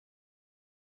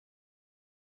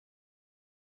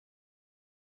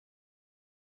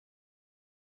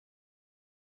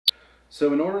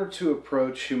So in order to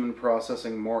approach human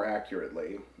processing more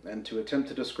accurately, and to attempt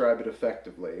to describe it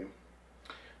effectively,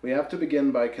 we have to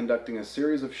begin by conducting a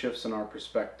series of shifts in our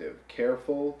perspective,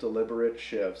 careful, deliberate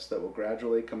shifts that will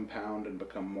gradually compound and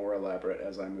become more elaborate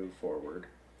as I move forward.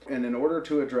 And in order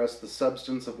to address the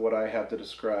substance of what I have to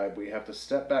describe, we have to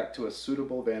step back to a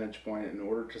suitable vantage point in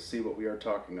order to see what we are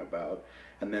talking about,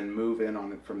 and then move in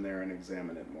on it from there and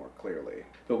examine it more clearly.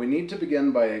 But we need to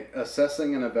begin by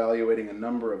assessing and evaluating a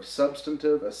number of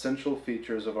substantive, essential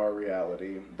features of our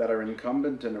reality that are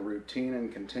incumbent in a routine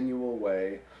and continual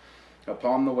way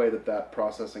upon the way that that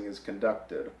processing is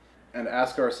conducted, and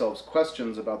ask ourselves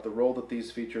questions about the role that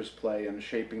these features play in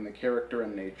shaping the character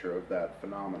and nature of that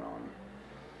phenomenon.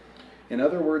 In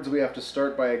other words, we have to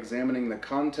start by examining the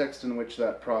context in which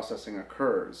that processing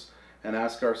occurs, and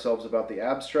ask ourselves about the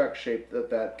abstract shape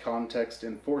that that context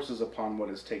enforces upon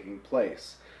what is taking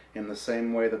place, in the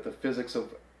same way that the physics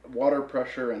of water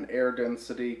pressure and air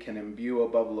density can imbue a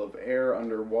bubble of air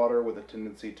underwater with a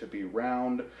tendency to be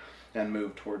round and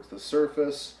move towards the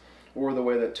surface, or the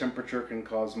way that temperature can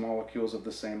cause molecules of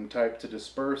the same type to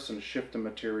disperse and shift a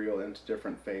material into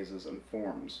different phases and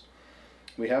forms.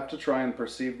 We have to try and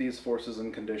perceive these forces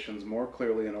and conditions more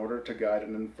clearly in order to guide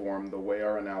and inform the way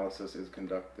our analysis is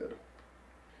conducted.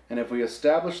 And if we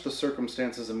establish the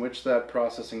circumstances in which that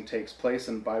processing takes place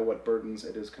and by what burdens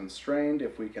it is constrained,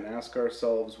 if we can ask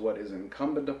ourselves what is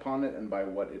incumbent upon it and by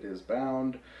what it is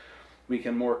bound, we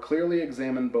can more clearly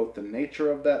examine both the nature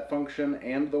of that function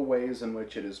and the ways in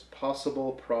which it is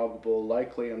possible, probable,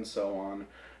 likely, and so on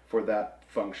for that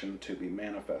function to be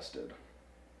manifested.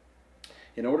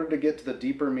 In order to get to the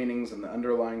deeper meanings and the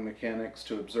underlying mechanics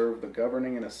to observe the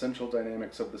governing and essential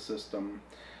dynamics of the system,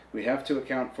 we have to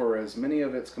account for as many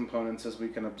of its components as we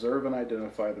can observe and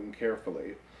identify them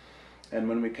carefully. And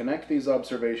when we connect these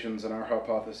observations and our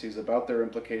hypotheses about their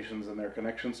implications and their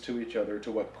connections to each other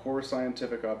to what core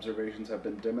scientific observations have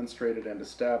been demonstrated and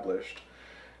established,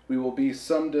 we will be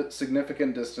some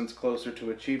significant distance closer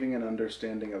to achieving an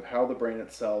understanding of how the brain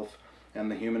itself and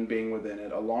the human being within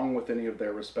it, along with any of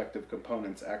their respective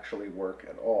components, actually work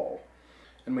at all.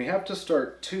 And we have to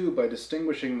start, too, by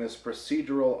distinguishing this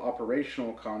procedural,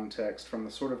 operational context from the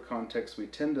sort of context we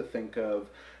tend to think of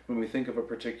when we think of a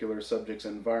particular subject's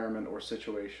environment or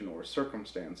situation or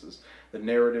circumstances. The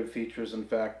narrative features and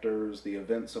factors, the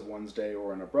events of one's day,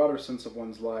 or in a broader sense of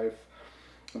one's life,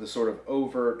 the sort of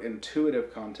overt,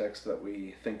 intuitive context that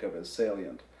we think of as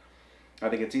salient. I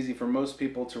think it's easy for most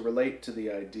people to relate to the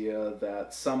idea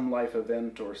that some life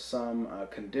event or some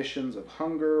conditions of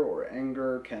hunger or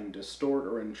anger can distort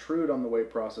or intrude on the way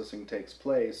processing takes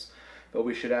place, but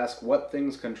we should ask what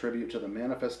things contribute to the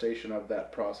manifestation of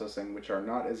that processing which are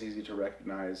not as easy to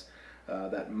recognize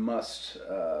that must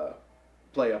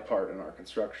play a part in our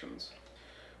constructions.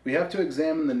 We have to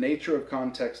examine the nature of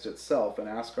context itself and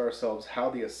ask ourselves how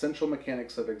the essential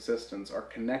mechanics of existence are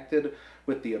connected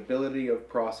with the ability of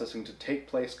processing to take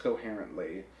place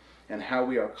coherently, and how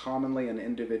we are commonly and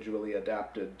individually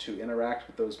adapted to interact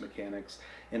with those mechanics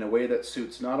in a way that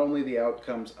suits not only the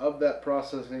outcomes of that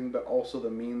processing, but also the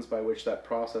means by which that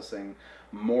processing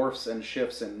morphs and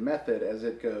shifts in method as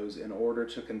it goes in order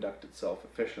to conduct itself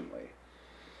efficiently.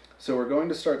 So we're going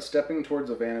to start stepping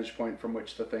towards a vantage point from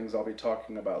which the things I'll be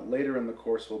talking about later in the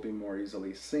course will be more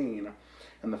easily seen.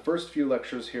 And the first few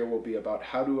lectures here will be about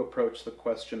how to approach the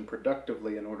question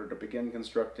productively in order to begin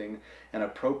constructing an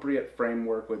appropriate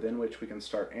framework within which we can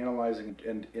start analyzing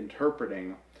and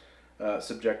interpreting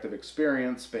subjective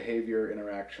experience, behavior,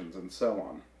 interactions, and so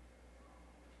on.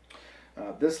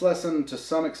 This lesson to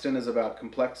some extent is about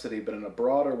complexity, but in a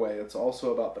broader way it's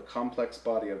also about the complex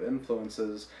body of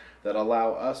influences that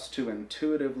allow us to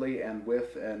intuitively and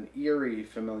with an eerie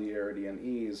familiarity and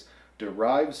ease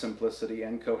derive simplicity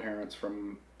and coherence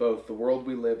from both the world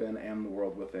we live in and the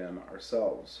world within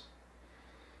ourselves.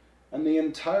 And the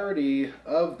entirety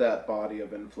of that body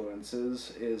of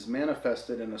influences is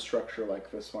manifested in a structure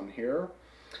like this one here.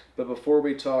 But before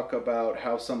we talk about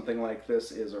how something like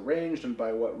this is arranged and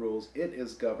by what rules it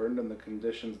is governed and the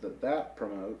conditions that that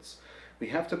promotes, we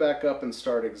have to back up and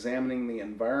start examining the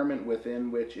environment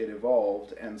within which it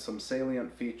evolved and some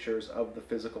salient features of the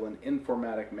physical and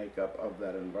informatic makeup of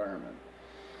that environment.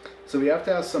 So we have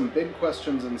to ask some big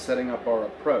questions in setting up our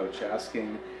approach,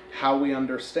 asking how we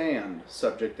understand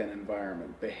subject and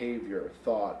environment, behavior,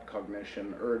 thought,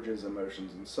 cognition, urges,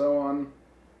 emotions, and so on.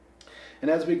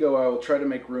 And as we go, I will try to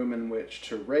make room in which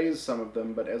to raise some of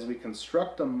them, but as we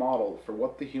construct a model for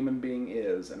what the human being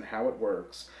is and how it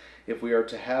works, if we are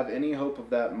to have any hope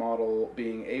of that model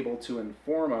being able to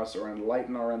inform us or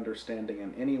enlighten our understanding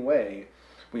in any way,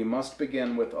 we must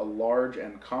begin with a large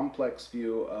and complex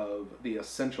view of the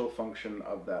essential function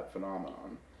of that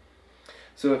phenomenon.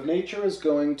 So if nature is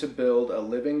going to build a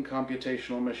living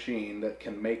computational machine that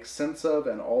can make sense of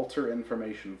and alter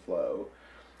information flow,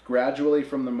 gradually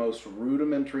from the most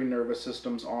rudimentary nervous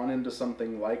systems on into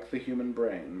something like the human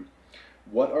brain,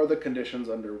 what are the conditions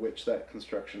under which that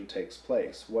construction takes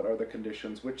place? What are the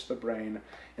conditions which the brain,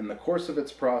 in the course of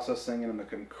its processing and in the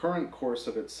concurrent course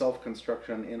of its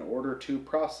self-construction in order to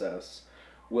process,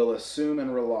 will assume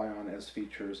and rely on as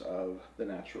features of the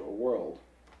natural world?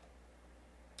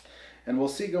 And we'll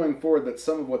see going forward that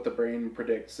some of what the brain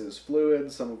predicts is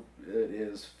fluid, some of it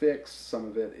is fixed, some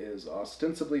of it is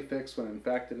ostensibly fixed when in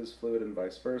fact it is fluid, and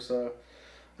vice versa.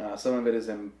 Some of it is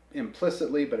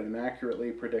implicitly but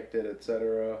inaccurately predicted,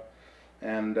 etc.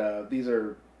 And these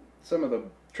are some of the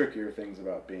trickier things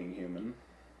about being human.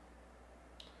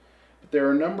 But there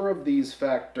are a number of these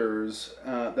factors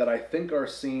that I think are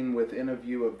seen within a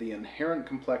view of the inherent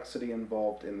complexity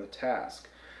involved in the task,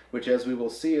 which, as we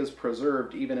will see, is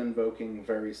preserved even invoking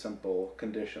very simple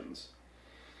conditions.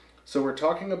 So we're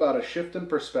talking about a shift in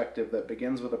perspective that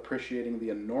begins with appreciating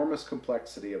the enormous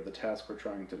complexity of the task we're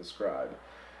trying to describe.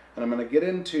 And I'm going to get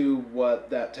into what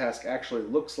that task actually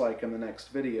looks like in the next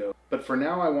video, but for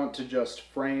now I want to just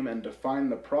frame and define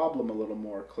the problem a little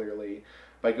more clearly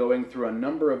by going through a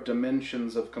number of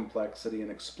dimensions of complexity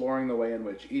and exploring the way in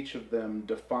which each of them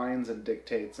defines and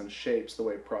dictates and shapes the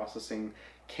way processing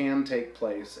can take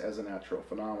place as a natural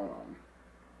phenomenon.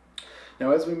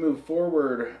 Now, as we move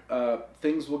forward,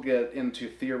 things will get into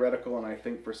theoretical and I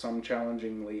think for some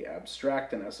challengingly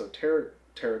abstract and esoteric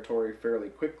territory fairly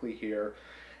quickly here,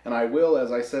 and I will,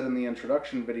 as I said in the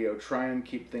introduction video, try and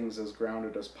keep things as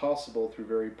grounded as possible through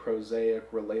very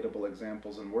prosaic, relatable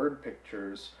examples and word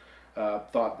pictures,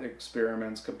 thought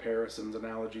experiments, comparisons,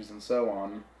 analogies, and so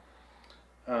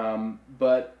on.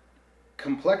 But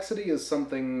complexity is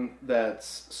something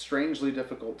that's strangely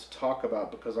difficult to talk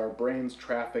about because our brains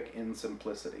traffic in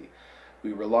simplicity.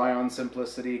 We rely on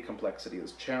simplicity, complexity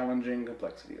is challenging,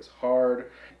 complexity is hard,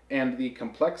 and the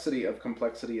complexity of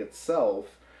complexity itself,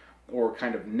 or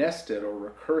kind of nested or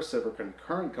recursive or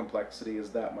concurrent complexity,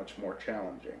 is that much more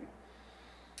challenging.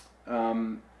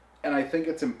 And I think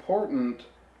it's important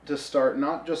to start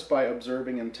not just by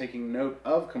observing and taking note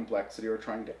of complexity or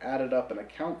trying to add it up and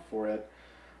account for it,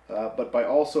 but by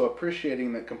also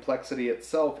appreciating that complexity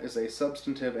itself is a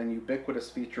substantive and ubiquitous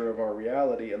feature of our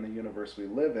reality and the universe we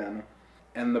live in.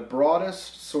 And the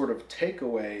broadest sort of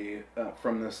takeaway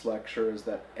from this lecture is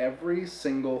that every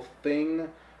single thing,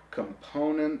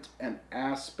 component, and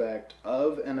aspect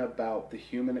of and about the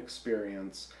human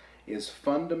experience is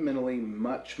fundamentally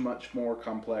much, much more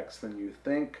complex than you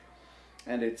think,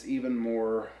 and it's even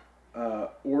more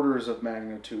orders of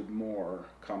magnitude more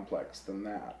complex than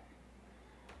that.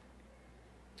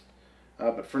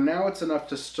 But for now it's enough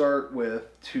to start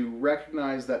with to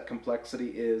recognize that complexity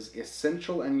is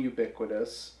essential and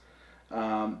ubiquitous,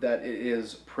 that it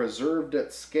is preserved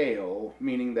at scale,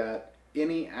 meaning that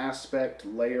any aspect,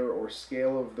 layer, or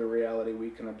scale of the reality we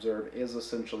can observe is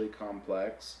essentially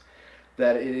complex,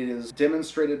 that it is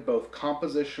demonstrated both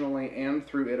compositionally and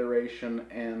through iteration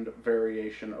and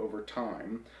variation over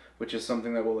time, which is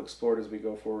something that we'll explore as we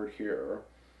go forward here,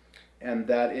 and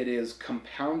that it is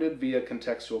compounded via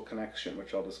contextual connection,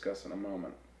 which I'll discuss in a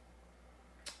moment.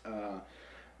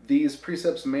 These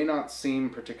precepts may not seem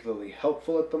particularly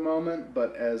helpful at the moment,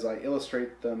 but as I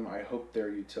illustrate them, I hope their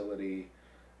utility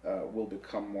will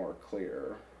become more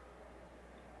clear.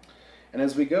 And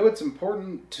as we go, it's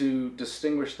important to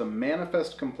distinguish the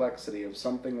manifest complexity of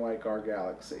something like our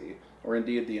galaxy, or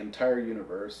indeed the entire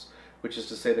universe, which is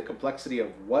to say the complexity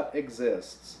of what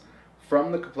exists,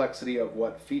 from the complexity of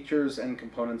what features and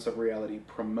components of reality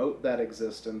promote that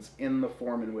existence in the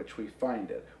form in which we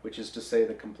find it, which is to say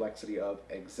the complexity of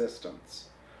existence.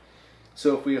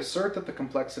 So if we assert that the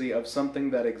complexity of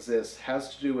something that exists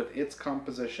has to do with its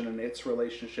composition and its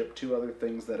relationship to other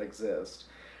things that exist,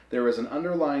 there is an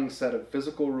underlying set of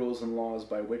physical rules and laws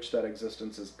by which that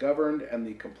existence is governed, and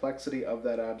the complexity of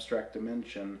that abstract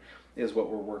dimension is what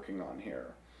we're working on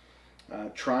here.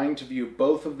 Trying to view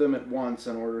both of them at once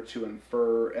in order to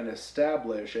infer and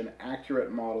establish an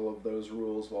accurate model of those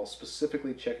rules while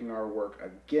specifically checking our work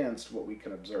against what we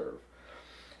can observe.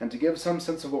 And to give some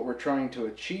sense of what we're trying to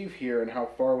achieve here and how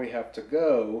far we have to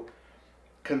go,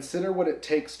 consider what it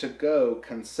takes to go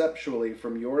conceptually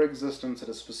from your existence at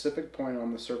a specific point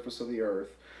on the surface of the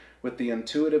Earth with the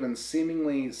intuitive and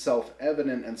seemingly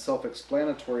self-evident and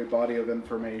self-explanatory body of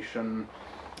information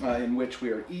in which we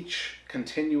are each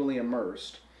continually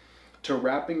immersed, to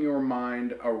wrapping your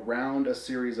mind around a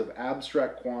series of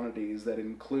abstract quantities that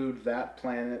include that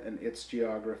planet and its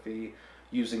geography,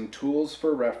 using tools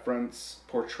for reference,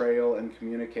 portrayal, and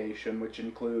communication, which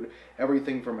include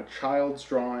everything from a child's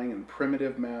drawing and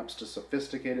primitive maps to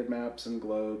sophisticated maps and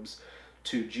globes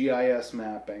to GIS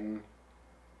mapping,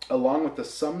 along with the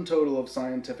sum total of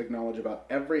scientific knowledge about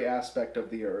every aspect of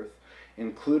the Earth,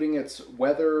 including its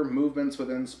weather, movements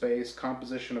within space,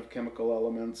 composition of chemical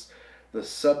elements, the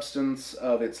substance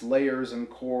of its layers and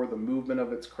core, the movement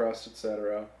of its crust,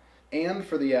 etc., and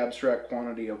for the abstract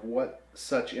quantity of what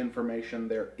such information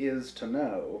there is to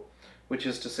know, which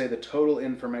is to say the total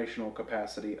informational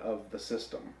capacity of the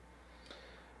system.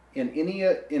 In any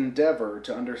endeavor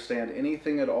to understand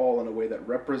anything at all in a way that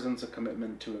represents a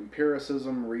commitment to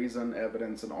empiricism, reason,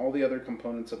 evidence, and all the other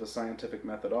components of a scientific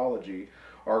methodology,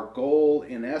 our goal,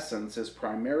 in essence, is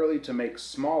primarily to make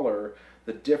smaller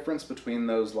the difference between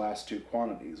those last two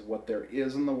quantities, what there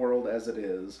is in the world as it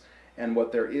is, and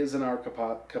what there is in our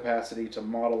capacity to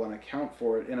model and account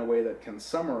for it in a way that can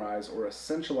summarize or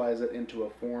essentialize it into a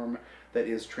form that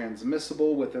is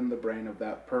transmissible within the brain of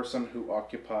that person who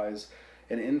occupies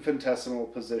an infinitesimal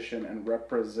position and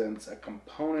represents a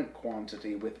component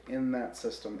quantity within that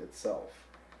system itself.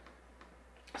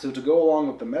 So to go along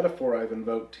with the metaphor I've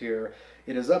invoked here,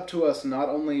 it is up to us not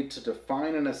only to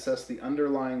define and assess the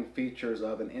underlying features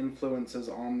of and influences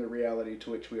on the reality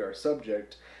to which we are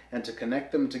subject, and to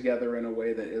connect them together in a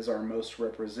way that is our most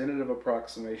representative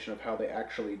approximation of how they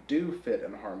actually do fit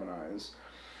and harmonize,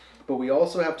 but we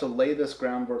also have to lay this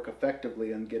groundwork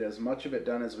effectively and get as much of it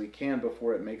done as we can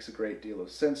before it makes a great deal of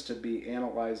sense to be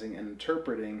analyzing and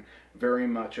interpreting very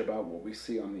much about what we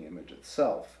see on the image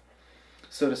itself.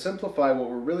 So to simplify, what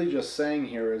we're really just saying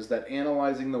here is that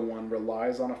analyzing the one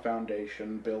relies on a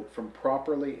foundation built from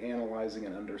properly analyzing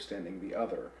and understanding the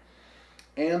other.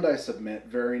 And I submit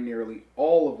very nearly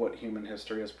all of what human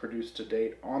history has produced to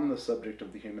date on the subject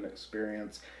of the human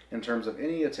experience, in terms of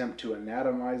any attempt to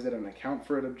anatomize it and account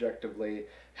for it objectively,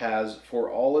 has, for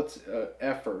all its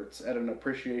efforts at an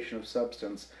appreciation of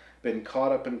substance, been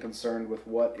caught up and concerned with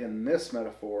what, in this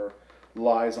metaphor,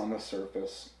 lies on the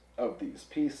surface of these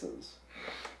pieces.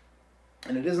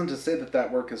 And it isn't to say that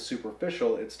that work is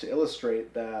superficial, it's to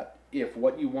illustrate that if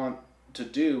what you want to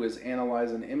do is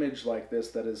analyze an image like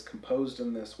this that is composed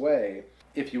in this way,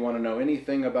 if you want to know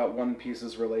anything about one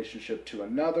piece's relationship to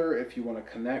another, if you want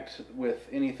to connect with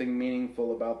anything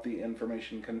meaningful about the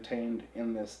information contained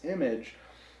in this image,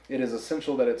 it is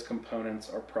essential that its components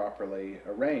are properly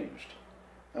arranged.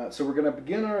 So we're going to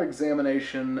begin our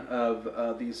examination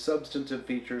of these substantive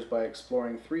features by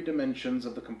exploring three dimensions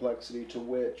of the complexity to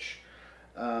which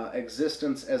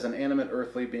existence as an animate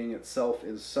earthly being itself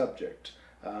is subject.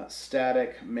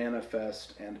 Static,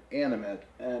 manifest, and animate.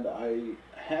 And I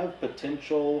have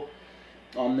potential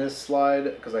on this slide,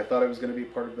 because I thought it was going to be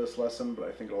part of this lesson, but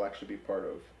I think it'll actually be part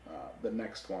of the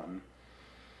next one.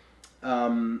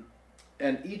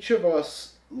 And each of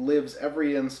us lives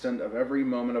every instant of every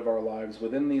moment of our lives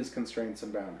within these constraints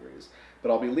and boundaries.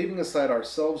 But I'll be leaving aside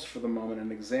ourselves for the moment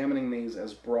and examining these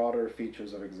as broader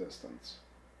features of existence.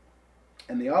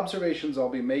 And the observations I'll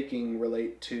be making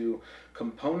relate to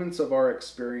components of our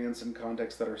experience and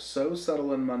context that are so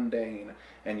subtle and mundane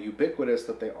and ubiquitous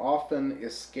that they often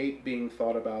escape being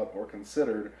thought about or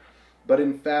considered, but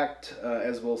in fact,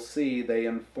 as we'll see, they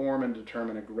inform and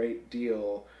determine a great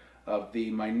deal of the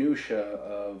minutiae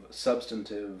of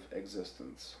substantive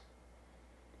existence.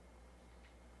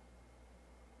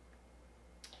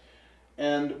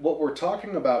 And what we're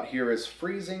talking about here is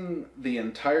freezing the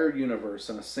entire universe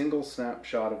in a single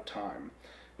snapshot of time,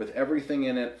 with everything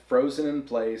in it frozen in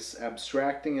place,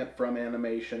 abstracting it from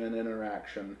animation and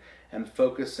interaction, and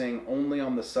focusing only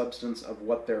on the substance of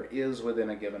what there is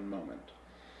within a given moment.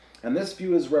 And this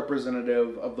view is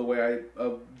representative of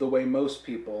the way most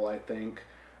people, I think,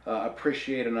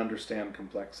 appreciate and understand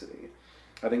complexity.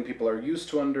 I think people are used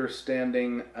to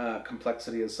understanding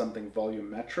complexity as something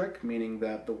volumetric, meaning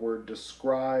that the word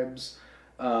describes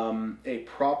a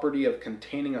property of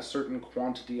containing a certain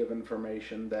quantity of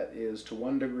information that is, to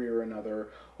one degree or another,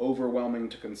 overwhelming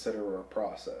to consider or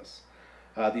process.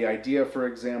 The idea, for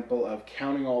example, of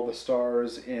counting all the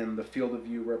stars in the field of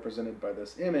view represented by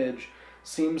this image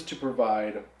seems to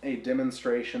provide a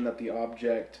demonstration that the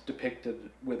object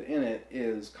depicted within it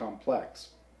is complex.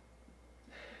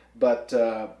 But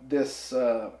this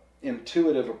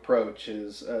intuitive approach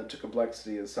to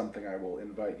complexity is something I will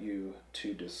invite you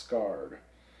to discard.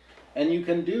 And you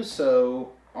can do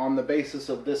so on the basis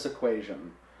of this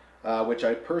equation, which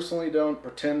I personally don't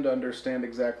pretend to understand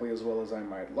exactly as well as I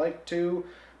might like to,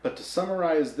 but to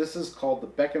summarize, this is called the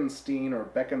Bekenstein or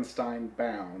Bekenstein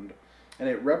bound, and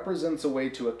it represents a way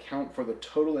to account for the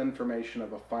total information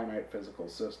of a finite physical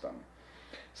system.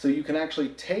 So you can actually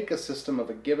take a system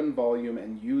of a given volume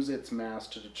and use its mass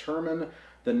to determine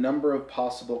the number of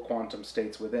possible quantum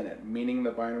states within it, meaning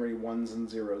the binary ones and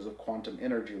zeros of quantum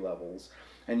energy levels,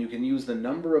 and you can use the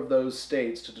number of those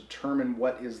states to determine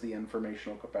what is the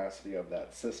informational capacity of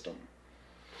that system.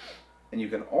 And you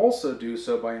can also do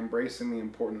so by embracing the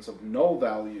importance of null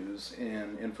values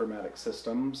in informatic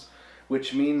systems,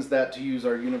 which means that, to use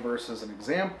our universe as an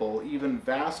example, even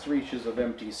vast reaches of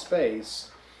empty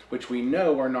space, which we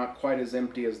know are not quite as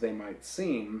empty as they might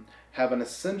seem, have an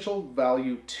essential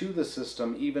value to the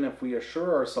system even if we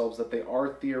assure ourselves that they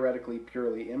are theoretically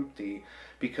purely empty,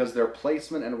 because their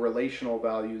placement and relational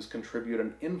values contribute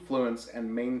an influence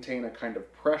and maintain a kind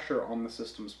of pressure on the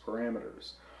system's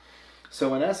parameters.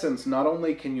 So in essence, not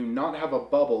only can you not have a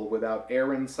bubble without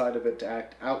air inside of it to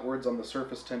act outwards on the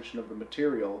surface tension of the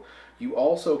material, you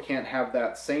also can't have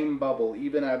that same bubble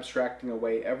even abstracting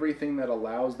away everything that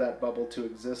allows that bubble to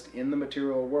exist in the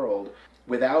material world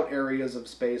without areas of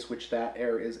space which that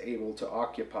air is able to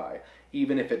occupy,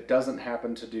 even if it doesn't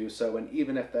happen to do so, and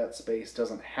even if that space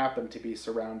doesn't happen to be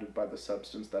surrounded by the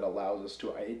substance that allows us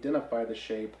to identify the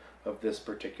shape of this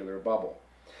particular bubble.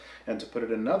 And to put it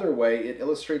another way, it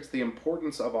illustrates the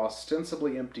importance of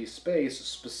ostensibly empty space,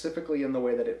 specifically in the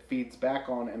way that it feeds back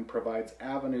on and provides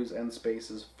avenues and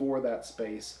spaces for that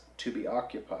space to be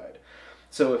occupied.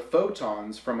 So if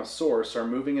photons from a source are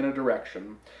moving in a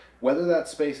direction, whether that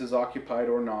space is occupied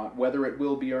or not, whether it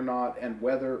will be or not, and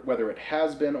whether it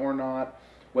has been or not,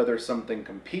 whether something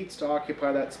competes to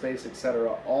occupy that space,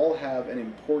 etc., all have an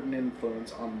important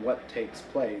influence on what takes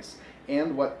place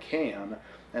and what can,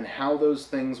 and how those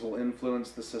things will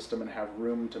influence the system and have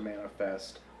room to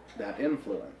manifest that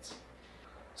influence.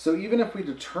 So even if we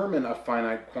determine a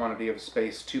finite quantity of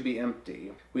space to be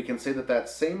empty, we can say that that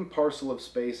same parcel of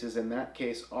space is in that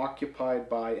case occupied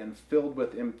by and filled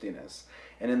with emptiness.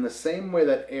 And in the same way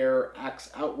that air acts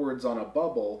outwards on a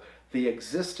bubble, the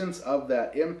existence of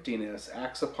that emptiness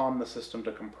acts upon the system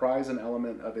to comprise an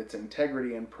element of its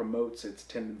integrity and promotes its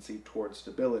tendency towards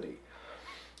stability.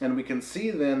 And we can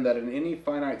see then that in any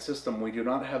finite system we do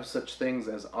not have such things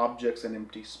as objects in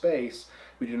empty space.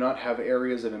 We do not have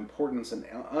areas of importance and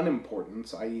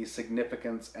unimportance, i.e.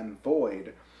 significance and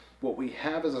void. What we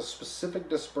have is a specific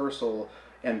dispersal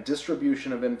and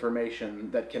distribution of information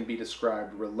that can be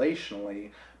described relationally,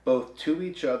 both to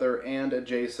each other and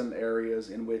adjacent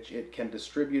areas in which it can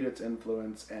distribute its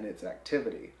influence and its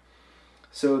activity.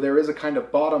 So there is a kind of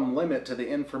bottom limit to the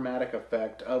informatic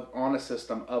effect on a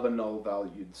system of a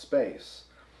null-valued space.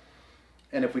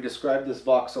 And if we describe this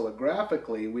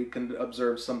voxelographically, we can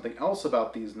observe something else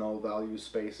about these null-value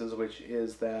spaces, which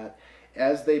is that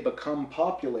as they become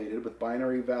populated with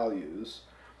binary values,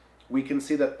 we can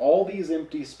see that all these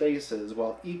empty spaces,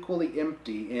 while equally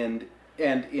empty and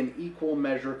in equal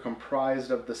measure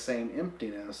comprised of the same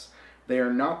emptiness, they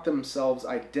are not themselves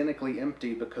identically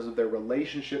empty because of their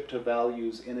relationship to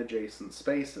values in adjacent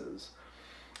spaces.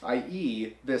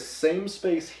 i.e., this same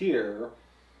space here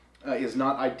is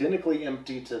not identically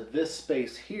empty to this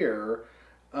space here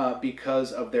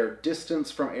because of their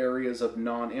distance from areas of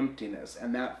non-emptiness,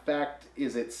 and that fact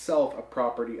is itself a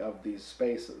property of these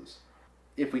spaces.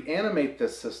 If we animate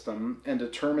this system and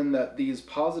determine that these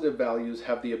positive values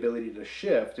have the ability to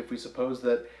shift, if we suppose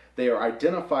that they are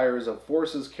identifiers of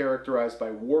forces characterized by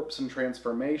warps and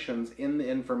transformations in the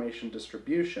information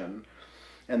distribution,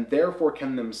 and therefore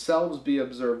can themselves be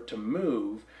observed to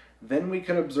move, then we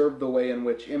can observe the way in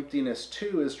which emptiness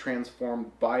too is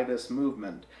transformed by this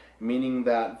movement, meaning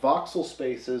that voxel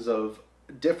spaces of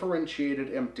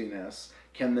differentiated emptiness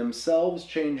can themselves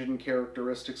change in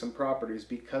characteristics and properties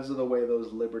because of the way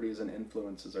those liberties and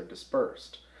influences are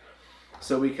dispersed.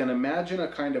 So we can imagine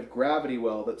a kind of gravity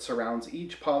well that surrounds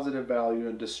each positive value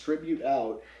and distribute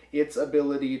out its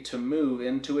ability to move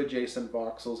into adjacent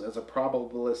voxels as a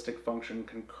probabilistic function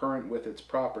concurrent with its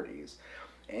properties.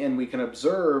 And we can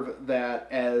observe that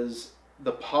as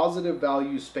the positive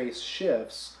value space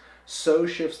shifts, so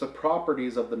shifts the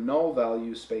properties of the null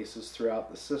value spaces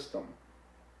throughout the system.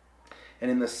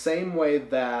 And in the same way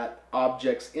that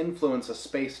objects influence a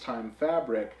space-time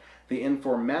fabric, the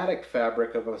informatic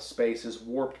fabric of a space is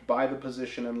warped by the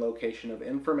position and location of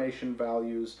information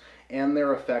values, and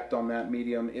their effect on that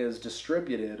medium is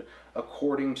distributed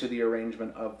according to the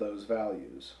arrangement of those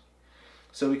values.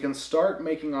 So we can start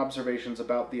making observations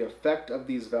about the effect of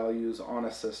these values on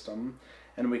a system,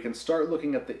 and we can start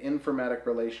looking at the informatic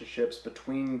relationships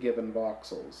between given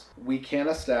voxels. We can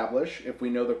establish, if we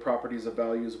know the properties of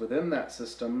values within that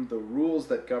system, the rules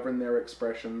that govern their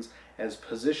expressions as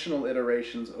positional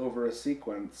iterations over a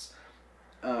sequence,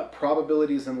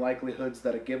 probabilities and likelihoods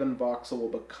that a given voxel will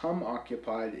become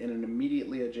occupied in an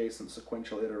immediately adjacent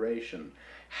sequential iteration,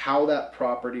 how that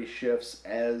property shifts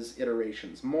as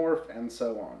iterations morph, and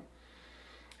so on.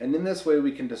 And in this way,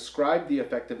 we can describe the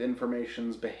effect of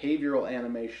information's behavioral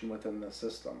animation within the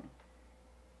system.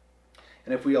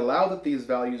 And if we allow that these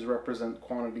values represent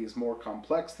quantities more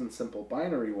complex than simple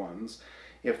binary ones,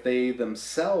 if they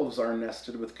themselves are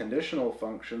nested with conditional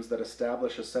functions that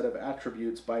establish a set of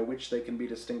attributes by which they can be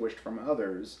distinguished from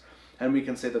others, and we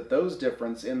can say that those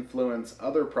differences influence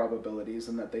other probabilities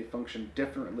and that they function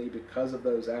differently because of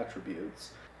those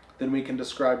attributes, then we can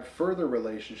describe further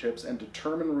relationships and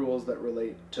determine rules that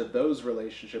relate to those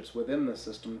relationships within the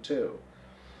system too.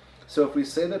 So if we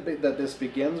say that this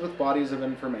begins with bodies of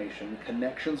information,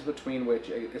 connections between which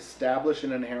establish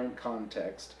an inherent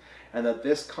context, and that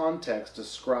this context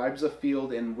describes a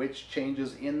field in which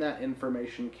changes in that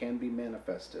information can be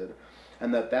manifested,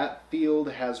 and that that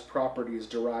field has properties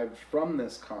derived from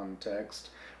this context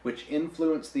which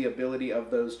influence the ability of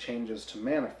those changes to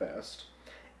manifest,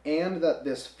 and that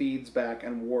this feeds back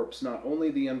and warps not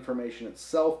only the information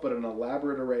itself but an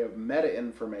elaborate array of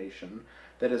meta-information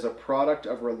that is a product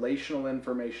of relational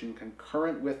information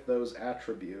concurrent with those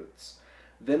attributes,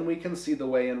 then we can see the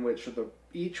way in which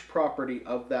each property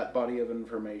of that body of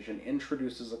information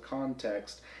introduces a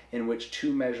context in which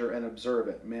to measure and observe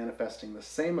it, manifesting the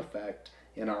same effect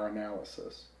in our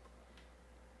analysis.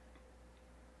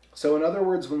 So in other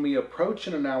words, when we approach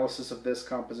an analysis of this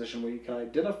composition, we can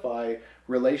identify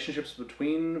relationships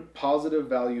between positive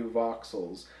value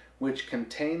voxels which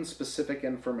contain specific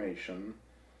information,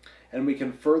 and we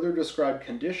can further describe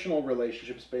conditional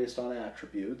relationships based on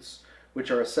attributes,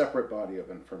 which are a separate body of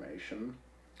information.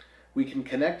 We can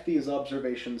connect these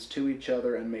observations to each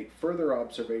other and make further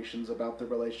observations about the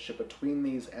relationship between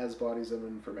these as bodies of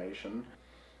information.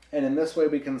 And in this way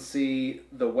we can see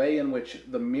the way in which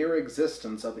the mere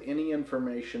existence of any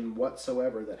information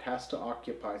whatsoever that has to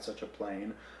occupy such a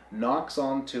plane knocks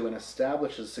onto and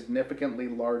establishes significantly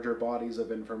larger bodies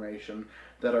of information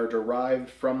that are derived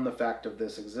from the fact of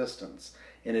this existence,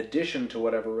 in addition to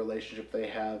whatever relationship they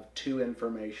have to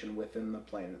information within the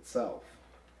plane itself.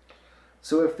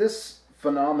 So if this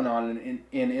phenomenon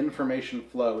in information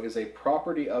flow is a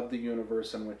property of the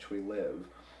universe in which we live,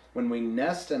 when we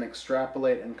nest and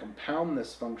extrapolate and compound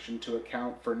this function to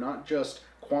account for not just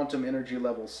quantum energy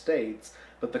level states,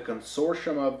 but the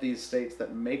consortium of these states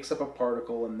that makes up a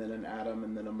particle and then an atom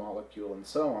and then a molecule and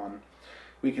so on,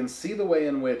 we can see the way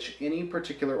in which any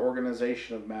particular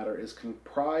organization of matter is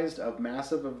comprised of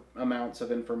massive amounts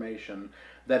of information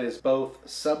that is both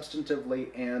substantively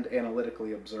and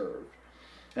analytically observed.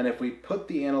 And if we put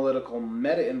the analytical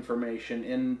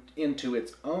meta-information into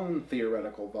its own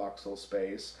theoretical voxel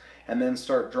space, and then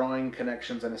start drawing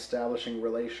connections and establishing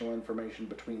relational information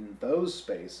between those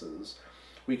spaces,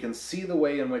 we can see the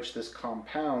way in which this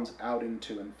compounds out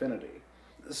into infinity.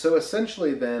 So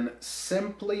essentially then,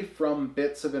 simply from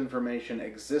bits of information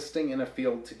existing in a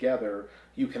field together,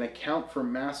 you can account for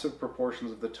massive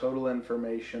proportions of the total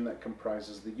information that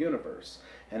comprises the universe.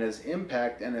 And as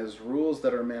impact and as rules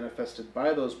that are manifested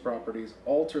by those properties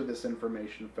alter this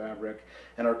information fabric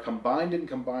and are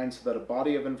combined so that a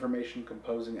body of information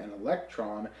composing an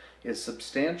electron is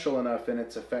substantial enough in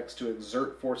its effects to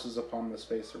exert forces upon the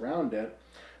space around it,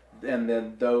 and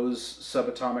then those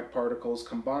subatomic particles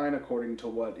combine according to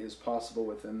what is possible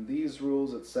within these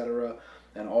rules, etc.,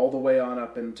 and all the way on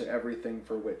up into everything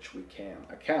for which we can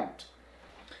account.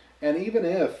 And even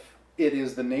if it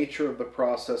is the nature of the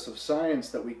process of science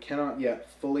that we cannot yet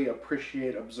fully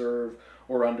appreciate, observe,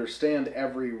 or understand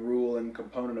every rule and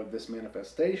component of this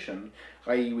manifestation,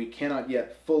 i.e. we cannot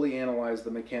yet fully analyze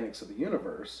the mechanics of the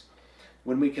universe,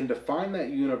 when we can define that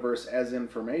universe as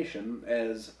information,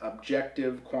 as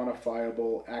objective,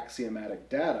 quantifiable, axiomatic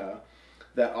data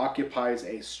that occupies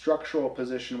a structural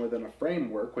position within a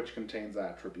framework which contains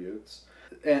attributes,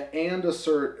 and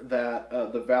assert that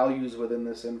the values within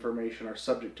this information are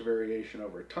subject to variation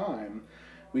over time,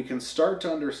 we can start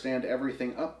to understand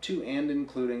everything up to and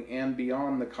including and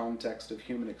beyond the context of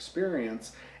human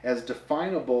experience as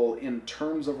definable in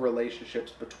terms of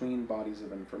relationships between bodies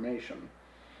of information.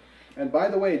 And by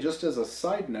the way, just as a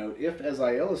side note, if, as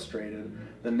I illustrated,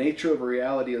 the nature of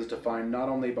reality is defined not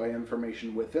only by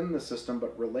information within the system,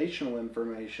 but relational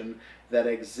information that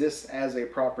exists as a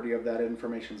property of that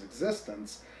information's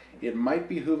existence, it might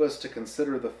behoove us to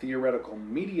consider the theoretical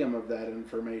medium of that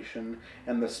information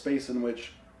and the space in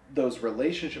which those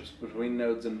relationships between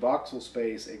nodes in voxel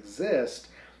space exist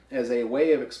as a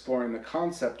way of exploring the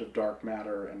concept of dark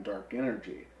matter and dark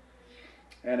energy.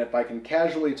 And if I can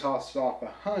casually toss off a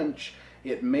hunch,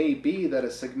 It may be that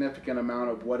a significant amount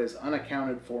of what is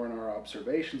unaccounted for in our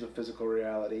observations of physical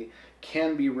reality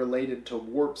can be related to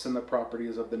warps in the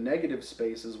properties of the negative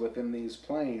spaces within these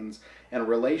planes and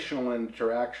relational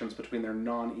interactions between their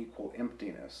non-equal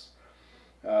emptiness.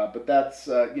 But that's,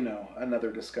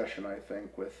 another discussion, I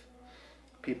think, with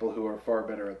people who are far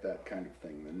better at that kind of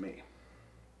thing than me.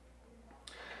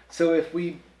 So if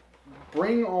we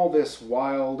bring all this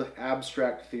wild,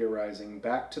 abstract theorizing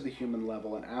back to the human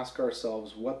level and ask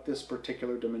ourselves what this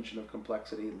particular dimension of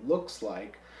complexity looks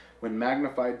like when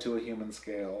magnified to a human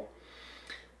scale,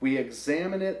 we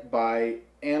examine it by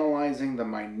analyzing the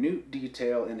minute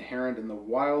detail inherent in the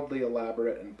wildly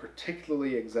elaborate and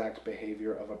particularly exact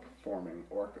behavior of a performing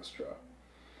orchestra.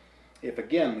 If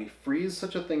again we freeze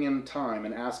such a thing in time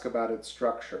and ask about its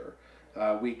structure,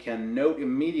 we can note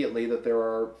immediately that there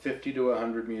are 50 to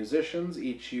 100 musicians,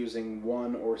 each using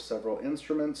one or several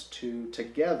instruments to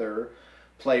together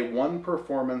play one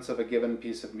performance of a given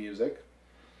piece of music.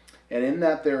 And in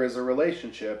that there is a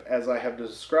relationship, as I have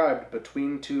described,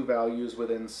 between two values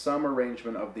within some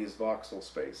arrangement of these voxel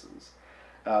spaces.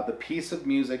 The piece of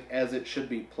music as it should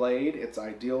be played, its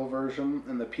ideal version,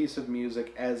 and the piece of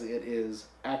music as it is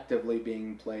actively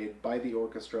being played by the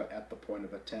orchestra at the point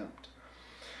of attempt.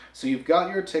 So you've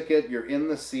got your ticket, you're in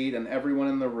the seat, and everyone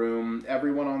in the room,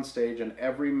 everyone on stage, and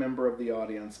every member of the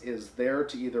audience is there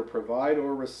to either provide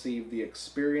or receive the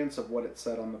experience of what it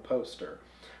said on the poster.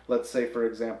 Let's say, for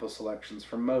example, selections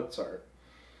from Mozart.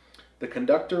 The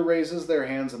conductor raises their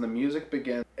hands and the music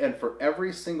begins, and for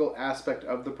every single aspect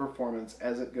of the performance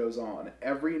as it goes on,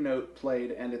 every note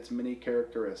played and its many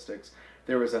characteristics,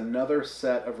 there is another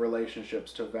set of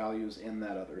relationships to values in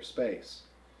that other space.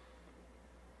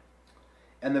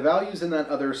 And the values in that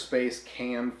other space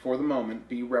can, for the moment,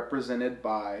 be represented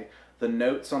by the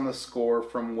notes on the score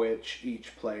from which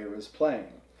each player is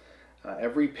playing.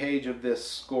 Every page of this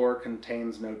score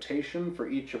contains notation for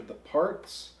each of the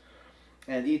parts,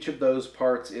 and each of those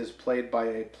parts is played by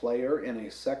a player in a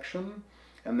section,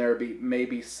 and there may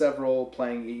be several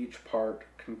playing each part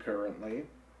concurrently.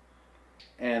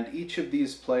 And each of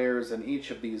these players and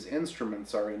each of these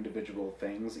instruments are individual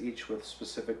things, each with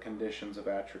specific conditions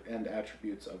and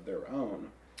attributes of their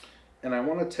own. And I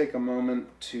want to take a moment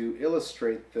to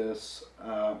illustrate this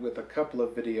with a couple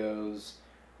of videos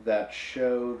that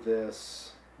show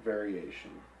this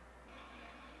variation.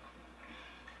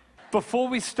 Before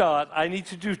we start, I need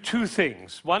to do two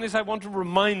things. One is I want to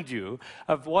remind you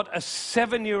of what a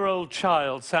 7-year-old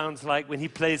child sounds like when he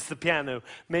plays the piano.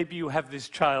 Maybe you have this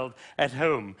child at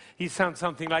home. He sounds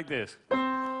something like this.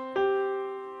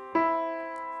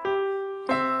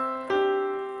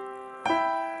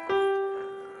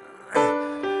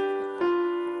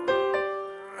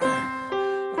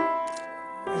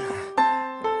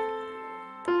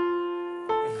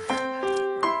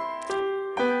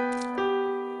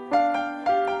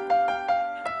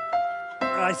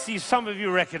 I see some of you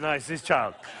recognize this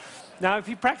child. Now, if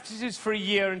he practices for a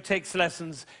year and takes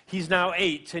lessons, he's now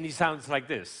 8 and he sounds like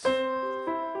this. And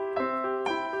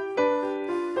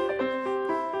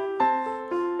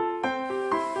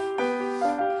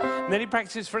then he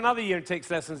practices for another year and takes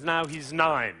lessons, now he's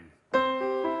 9.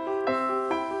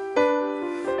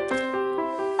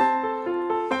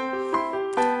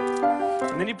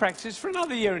 And then he practices for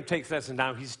another year and takes lessons,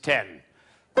 now he's 10.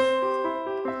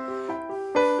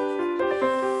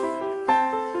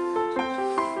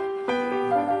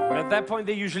 At that point,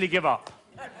 they usually give up.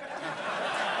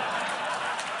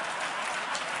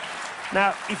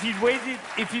 Now, if you'd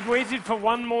waited for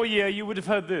one more year, you would have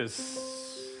heard this.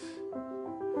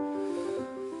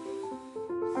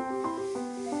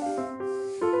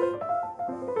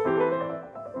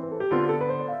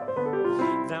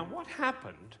 Now, what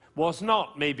happened was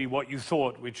not maybe what you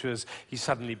thought, which was he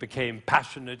suddenly became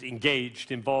passionate, engaged,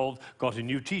 involved, got a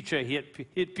new teacher, he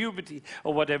hit puberty,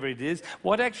 or whatever it is.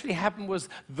 What actually happened was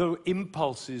the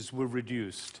impulses were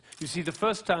reduced. You see, the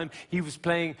first time he was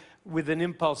playing with an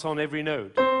impulse on every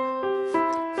note.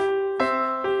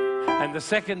 And the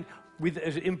second, with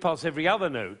an impulse every other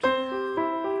note.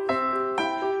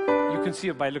 You can see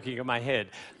it by looking at my head.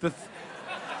 The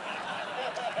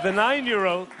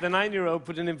 9-year-old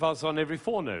put an impulse on every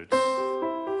 4 notes.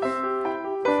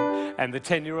 And the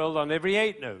 10-year-old on every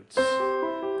 8 notes.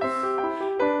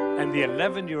 And the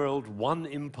 11-year-old, one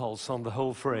impulse on the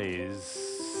whole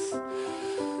phrase.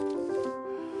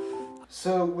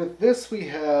 So with this we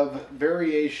have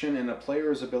variation in a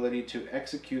player's ability to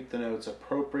execute the notes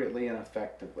appropriately and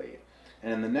effectively.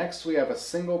 And in the next we have a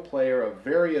single player of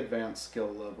very advanced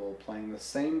skill level playing the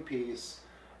same piece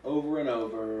over and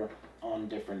over on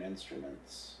different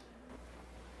instruments.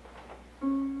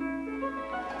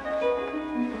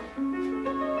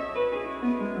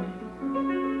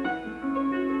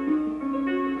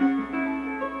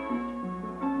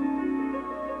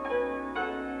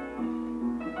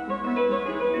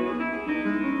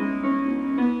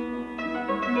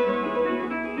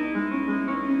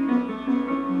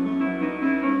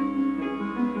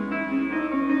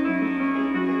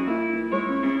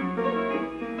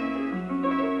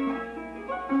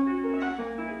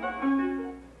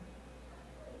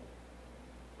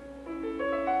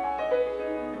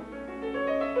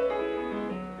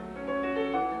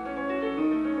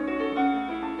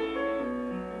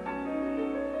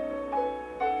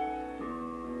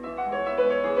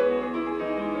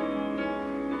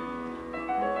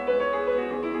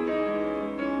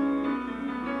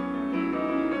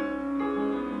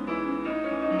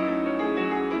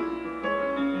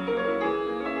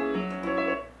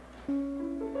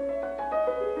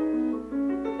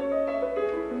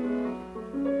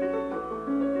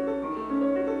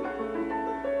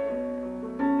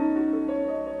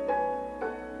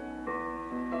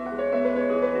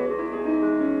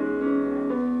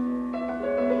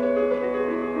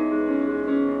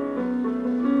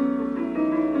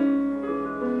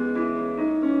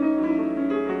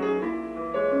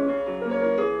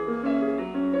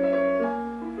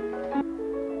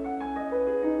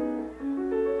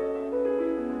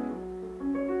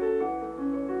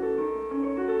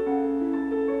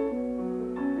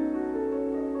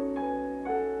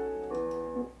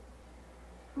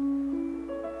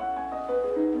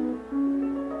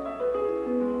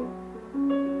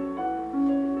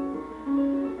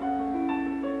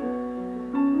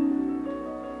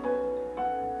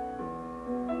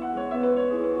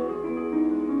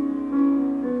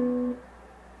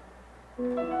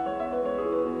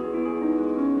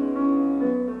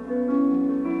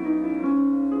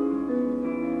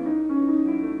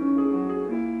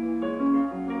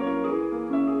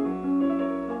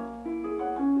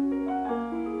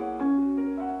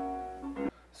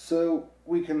 So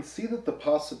we can see that the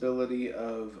possibility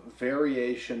of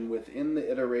variation within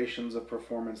the iterations of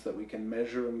performance that we can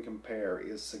measure and compare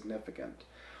is significant.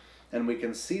 And we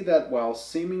can see that while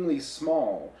seemingly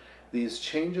small, these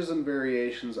changes and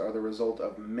variations are the result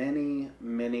of many,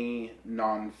 many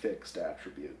non-fixed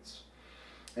attributes.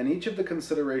 And each of the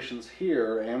considerations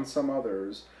here, and some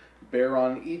others, bear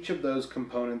on each of those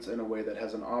components in a way that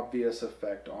has an obvious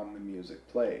effect on the music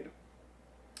played.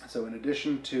 So in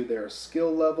addition to their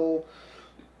skill level,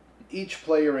 each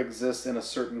player exists in a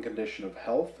certain condition of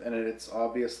health, and it's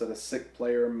obvious that a sick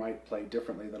player might play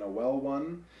differently than a well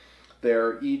one.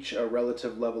 They're each a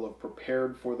relative level of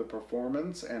prepared for the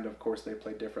performance, and of course they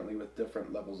play differently with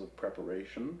different levels of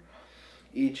preparation.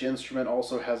 Each instrument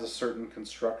also has a certain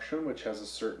construction, which has a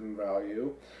certain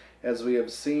value. As we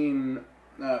have seen,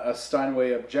 a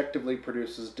Steinway objectively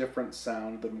produces different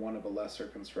sound than one of a lesser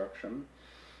construction.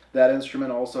 That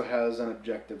instrument also has an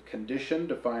objective condition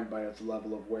defined by its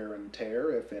level of wear and tear,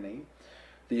 if any,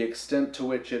 the extent to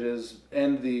which it is,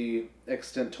 and the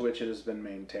extent to which it has been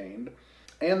maintained.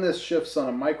 And this shifts on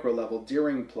a micro level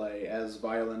during play as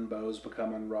violin bows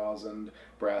become unrosined,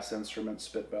 brass instrument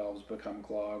spit valves become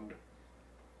clogged.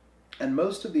 And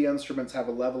most of the instruments have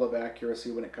a level of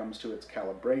accuracy when it comes to its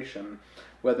calibration,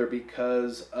 whether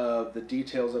because of the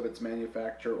details of its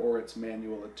manufacture or its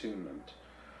manual attunement.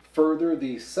 Further,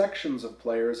 the sections of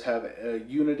players have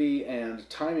unity and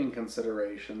timing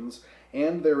considerations,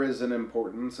 and there is an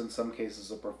importance, in some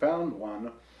cases a profound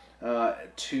one,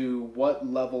 to what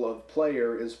level of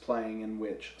player is playing in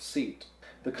which seat.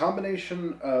 The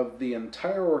combination of the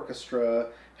entire orchestra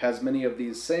has many of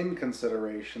these same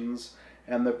considerations,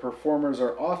 and the performers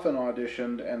are often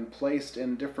auditioned and placed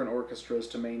in different orchestras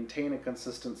to maintain a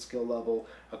consistent skill level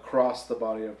across the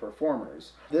body of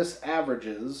performers. This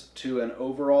averages to an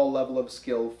overall level of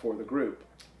skill for the group.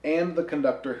 And the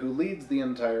conductor who leads the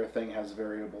entire thing has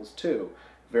variables too.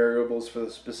 Variables for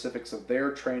the specifics of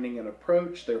their training and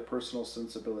approach, their personal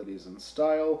sensibilities and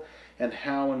style, and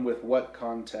how and with what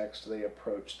context they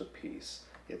approach the piece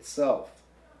itself.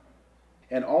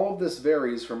 And all of this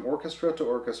varies from orchestra to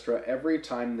orchestra every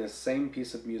time this same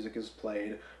piece of music is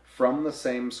played from the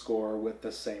same score with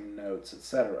the same notes,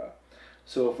 etc.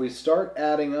 So if we start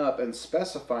adding up and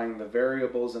specifying the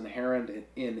variables inherent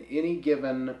in any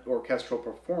given orchestral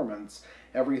performance,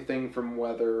 everything from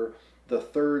whether the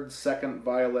third, second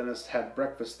violinist had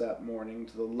breakfast that morning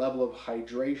to the level of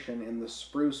hydration in the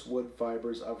spruce wood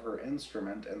fibers of her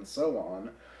instrument, and so on,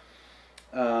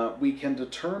 we can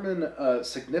determine a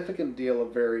significant deal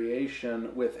of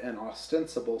variation with an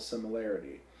ostensible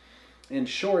similarity. In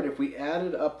short, if we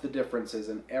added up the differences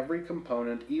in every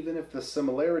component, even if the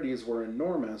similarities were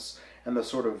enormous and the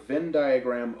sort of Venn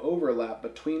diagram overlap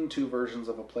between two versions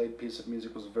of a played piece of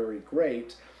music was very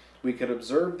great, we could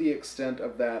observe the extent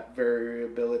of that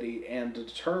variability and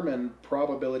determine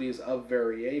probabilities of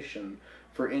variation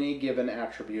for any given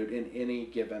attribute in any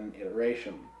given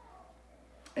iteration.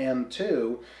 And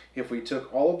two, if we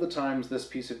took all of the times this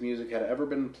piece of music had ever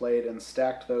been played and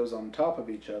stacked those on top of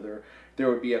each other, there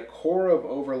would be a core of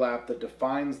overlap that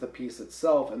defines the piece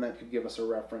itself, and that could give us a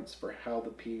reference for how the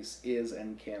piece is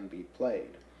and can be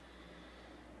played.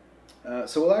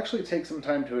 So we'll actually take some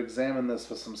time to examine this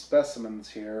with some specimens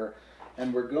here,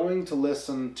 and we're going to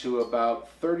listen to about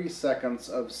 30 seconds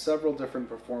of several different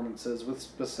performances with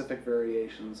specific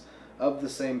variations of the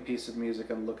same piece of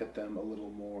music and look at them a little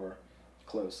more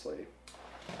closely.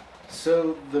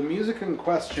 So the music in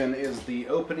question is the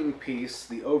opening piece,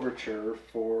 the overture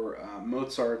for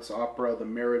Mozart's opera The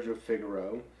Marriage of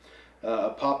Figaro, a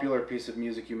popular piece of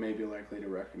music you may be likely to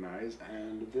recognize,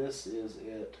 and this is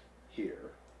it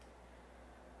here.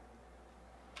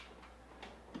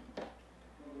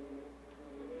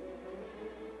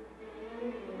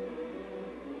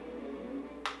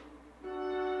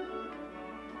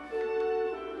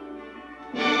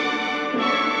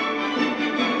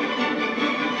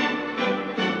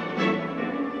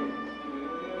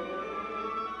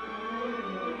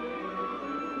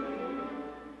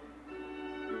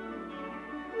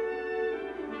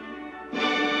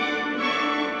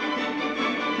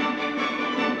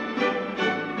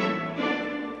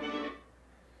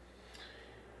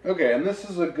 Okay, and this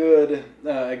is a good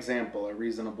example, a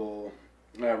reasonable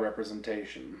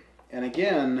representation. And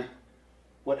again,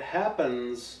 what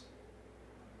happens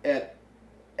at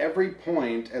every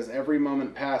point as every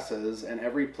moment passes and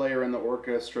every player in the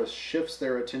orchestra shifts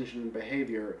their attention and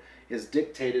behavior is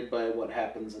dictated by what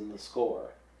happens in the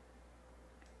score.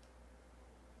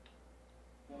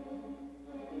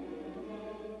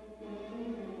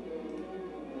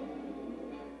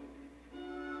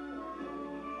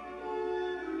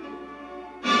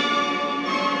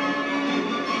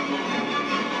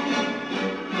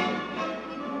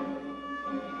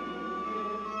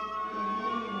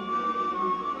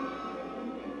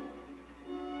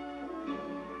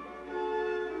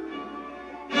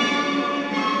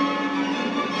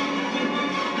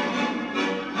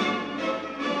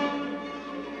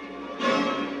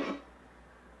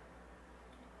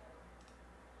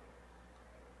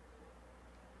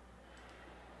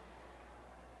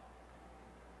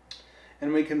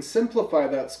 And we can simplify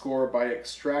that score by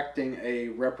extracting a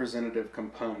representative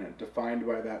component defined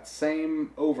by that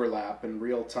same overlap in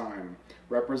real time,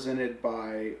 represented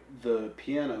by the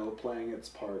piano playing its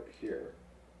part here.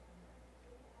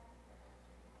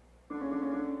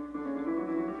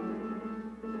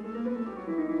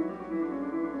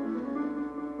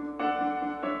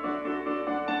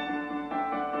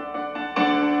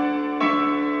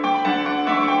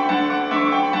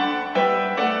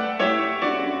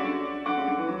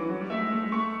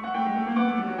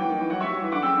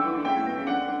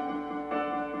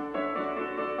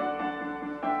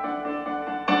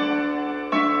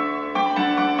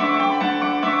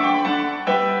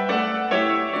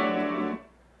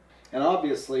 And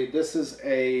obviously, this is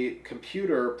a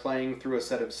computer playing through a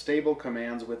set of stable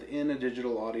commands within a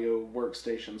digital audio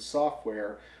workstation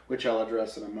software, which I'll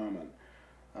address in a moment.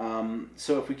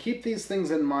 So if we keep these things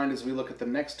in mind as we look at the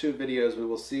next two videos, we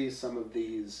will see some of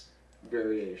these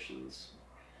variations.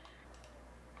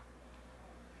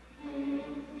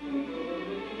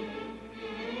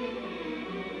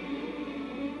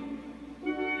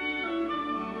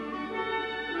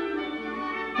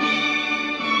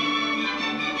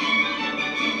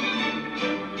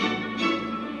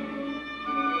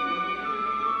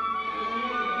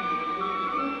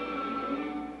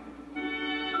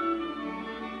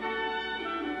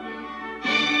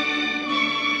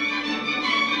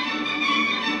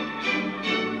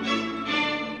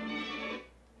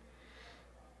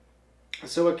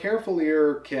 So a careful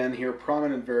ear can hear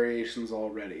prominent variations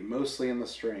already, mostly in the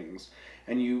strings,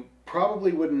 and you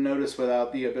probably wouldn't notice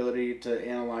without the ability to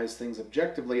analyze things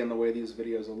objectively in the way these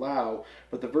videos allow,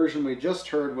 but the version we just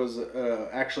heard was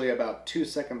actually about 2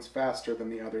 seconds faster than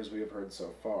the others we have heard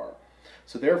so far.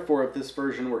 So therefore, if this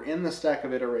version were in the stack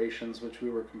of iterations which we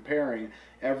were comparing,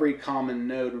 every common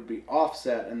node would be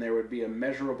offset and there would be a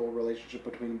measurable relationship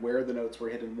between where the notes were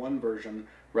hit in one version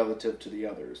relative to the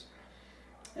others.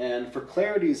 And for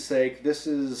clarity's sake, this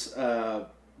is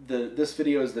this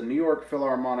video is the New York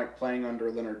Philharmonic playing under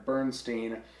Leonard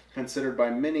Bernstein, considered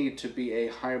by many to be a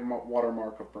high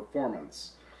watermark of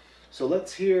performance. So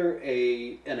let's hear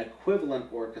an equivalent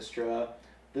orchestra,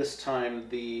 this time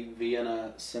the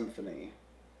Vienna Symphony.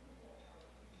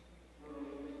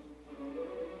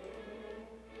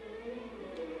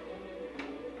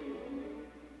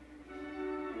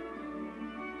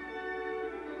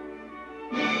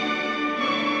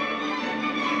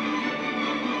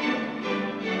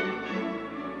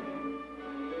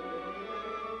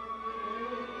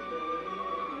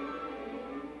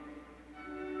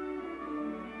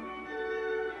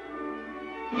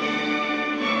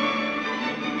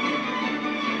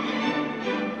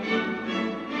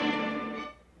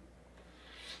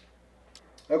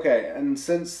 Okay, and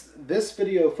since this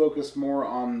video focused more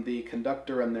on the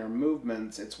conductor and their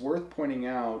movements, it's worth pointing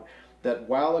out that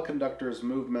while a conductor's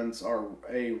movements are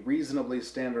a reasonably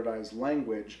standardized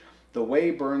language, the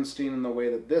way Bernstein and the way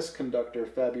that this conductor,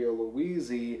 Fabio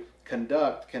Luisi,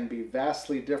 conduct can be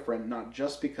vastly different, not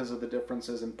just because of the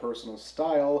differences in personal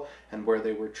style and where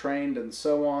they were trained and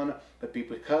so on, but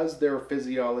because their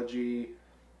physiology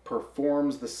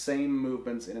performs the same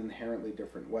movements in inherently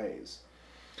different ways.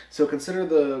 So consider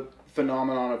the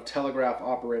phenomenon of telegraph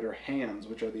operator hands,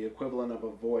 which are the equivalent of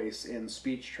a voice in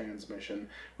speech transmission,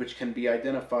 which can be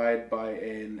identified by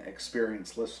an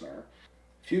experienced listener.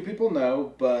 Few people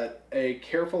know, but a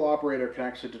careful operator can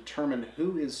actually determine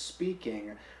who is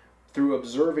speaking through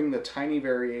observing the tiny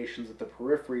variations at the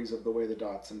peripheries of the way the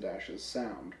dots and dashes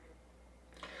sound.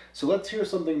 So let's hear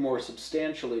something more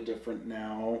substantially different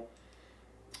now.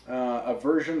 A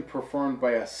version performed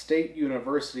by a state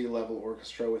university level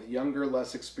orchestra with younger,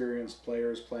 less experienced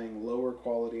players playing lower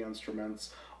quality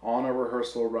instruments on a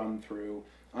rehearsal run through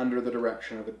under the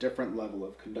direction of a different level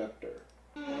of conductor.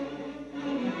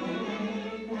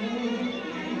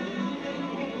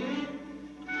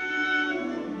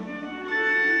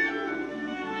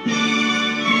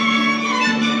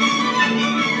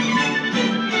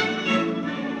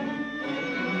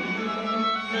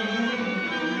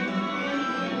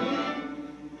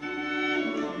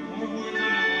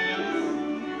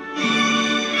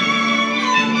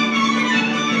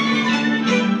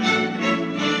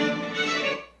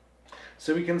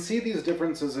 So we can see these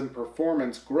differences in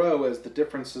performance grow as the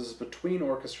differences between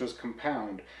orchestras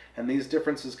compound, and these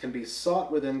differences can be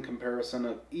sought within comparison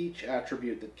of each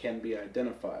attribute that can be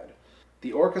identified.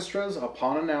 The orchestras,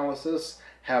 upon analysis,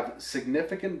 have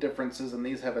significant differences, and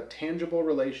these have a tangible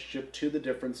relationship to the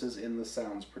differences in the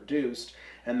sounds produced,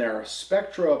 and there are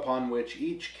spectra upon which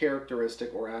each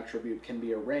characteristic or attribute can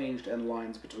be arranged and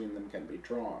lines between them can be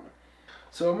drawn.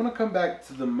 So I'm going to come back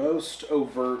to the most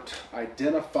overt,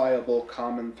 identifiable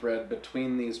common thread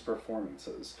between these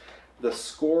performances, the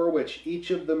score which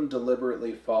each of them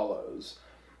deliberately follows,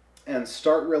 and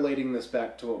start relating this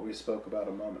back to what we spoke about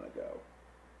a moment ago.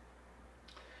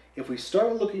 If we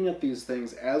start looking at these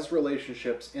things as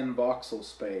relationships in voxel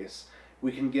space,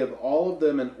 we can give all of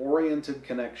them an oriented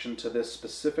connection to this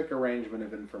specific arrangement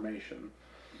of information.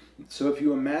 So if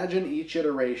you imagine each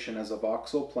iteration as a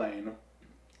voxel plane,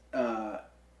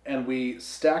 and we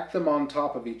stack them on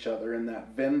top of each other in that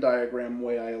Venn diagram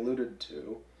way I alluded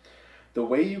to, the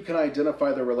way you can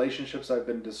identify the relationships I've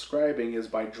been describing is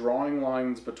by drawing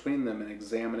lines between them and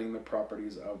examining the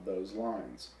properties of those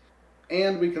lines.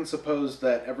 And we can suppose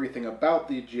that everything about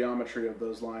the geometry of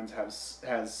those lines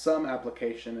has some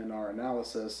application in our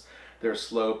analysis, their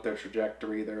slope, their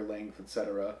trajectory, their length,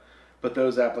 etc. But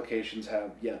those applications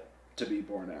have yet to be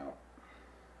borne out.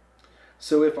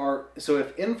 So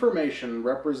if information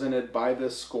represented by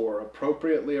this score,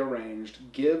 appropriately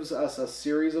arranged, gives us a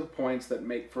series of points that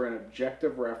make for an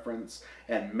objective reference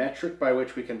and metric by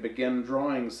which we can begin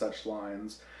drawing such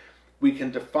lines, we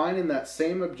can define in that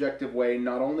same objective way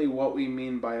not only what we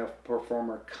mean by a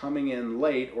performer coming in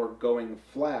late or going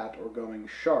flat or going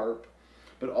sharp,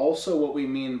 but also what we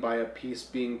mean by a piece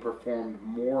being performed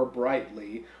more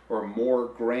brightly or more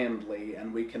grandly,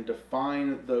 and we can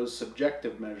define those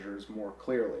subjective measures more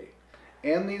clearly.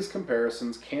 And these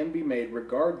comparisons can be made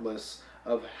regardless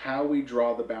of how we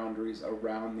draw the boundaries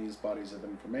around these bodies of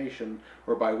information,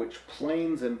 or by which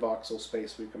planes in voxel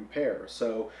space we compare.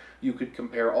 So you could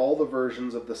compare all the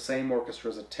versions of the same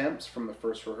orchestra's attempts from the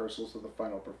first rehearsals to the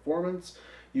final performance.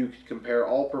 You could compare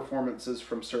all performances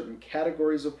from certain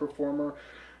categories of performer.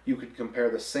 You could compare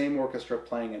the same orchestra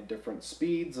playing at different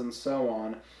speeds, and so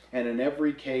on. And in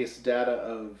every case, data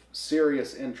of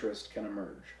serious interest can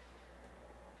emerge.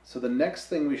 So the next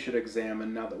thing we should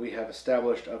examine, now that we have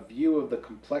established a view of the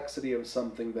complexity of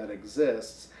something that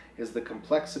exists, is the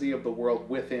complexity of the world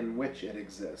within which it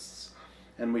exists.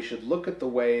 And we should look at the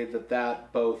way that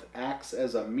that both acts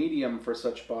as a medium for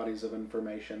such bodies of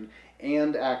information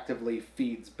and actively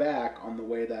feeds back on the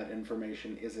way that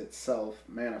information is itself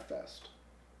manifest.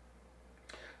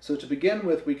 So to begin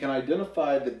with, we can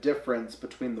identify the difference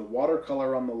between the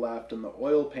watercolor on the left and the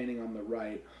oil painting on the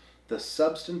right, the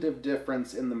substantive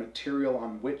difference in the material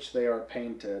on which they are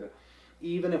painted,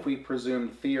 even if we presume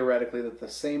theoretically that the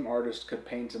same artist could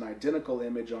paint an identical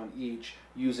image on each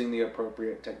using the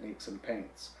appropriate techniques and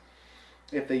paints.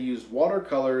 If they used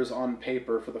watercolors on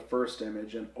paper for the first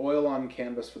image and oil on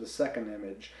canvas for the second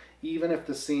image, even if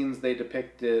the scenes they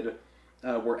depicted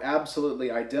were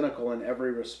absolutely identical in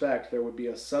every respect, there would be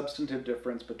a substantive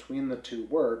difference between the two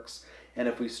works. And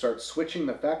if we start switching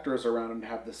the factors around and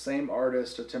have the same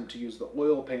artist attempt to use the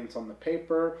oil paints on the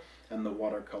paper and the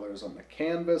watercolors on the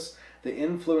canvas, the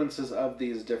influences of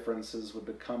these differences would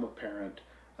become apparent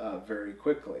very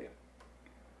quickly.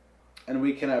 And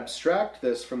we can abstract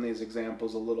this from these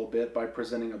examples a little bit by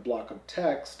presenting a block of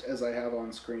text, as I have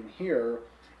on screen here,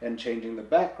 and changing the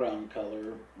background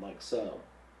color like so.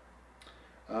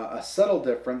 A subtle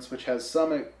difference, which has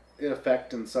some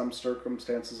effect in some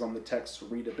circumstances on the text's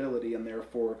readability and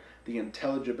therefore the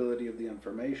intelligibility of the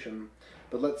information,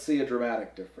 but let's see a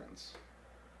dramatic difference.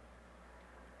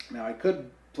 Now I could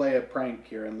play a prank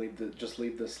here and just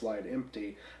leave this slide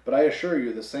empty, but I assure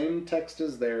you the same text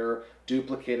is there,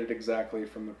 duplicated exactly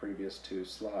from the previous two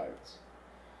slides.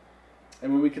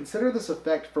 And when we consider this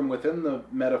effect from within the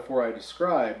metaphor I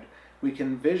described, we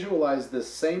can visualize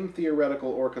this same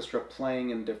theoretical orchestra playing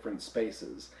in different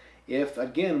spaces. If,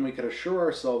 again, we could assure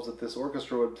ourselves that this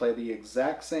orchestra would play the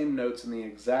exact same notes in the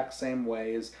exact same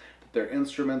ways, that their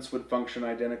instruments would function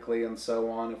identically, and so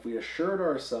on, if we assured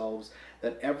ourselves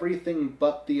that everything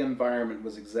but the environment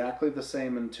was exactly the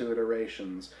same in two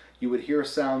iterations, you would hear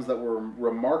sounds that were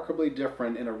remarkably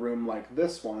different in a room like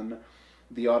this one,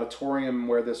 the auditorium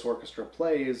where this orchestra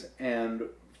plays, and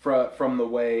from the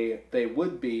way they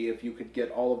would be if you could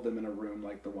get all of them in a room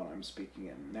like the one I'm speaking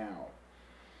in now.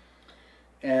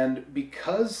 And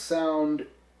because sound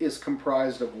is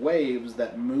comprised of waves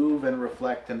that move and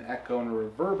reflect and echo and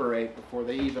reverberate before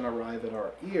they even arrive at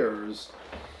our ears,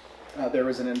 there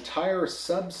is an entire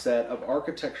subset of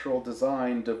architectural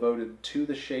design devoted to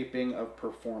the shaping of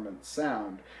performance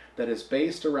sound that is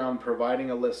based around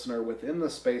providing a listener within the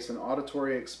space an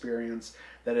auditory experience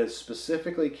that is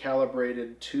specifically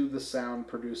calibrated to the sound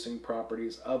producing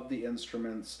properties of the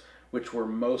instruments which were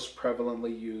most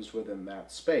prevalently used within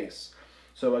that space.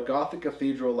 So a Gothic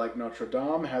cathedral like Notre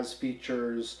Dame has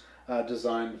features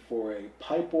designed for a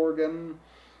pipe organ,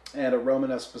 And a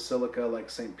Romanesque basilica like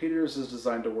St. Peter's is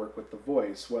designed to work with the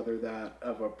voice, whether that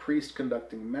of a priest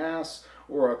conducting Mass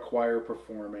or a choir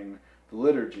performing the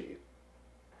liturgy.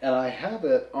 And I have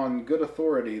it on good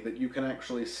authority that you can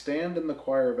actually stand in the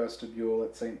choir vestibule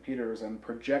at St. Peter's and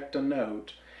project a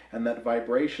note, and that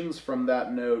vibrations from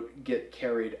that note get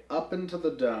carried up into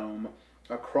the dome,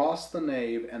 across the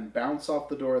nave, and bounce off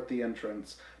the door at the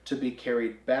entrance to be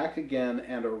carried back again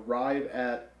and arrive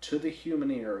at, to the human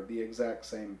ear, the exact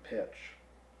same pitch.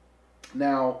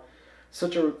 Now,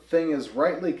 such a thing is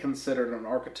rightly considered an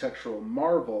architectural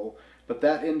marvel, but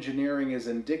that engineering is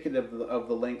indicative of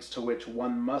the lengths to which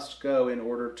one must go in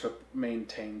order to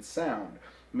maintain sound,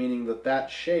 meaning that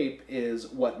that shape is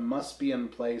what must be in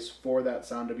place for that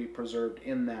sound to be preserved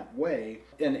in that way.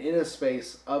 And in a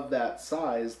space of that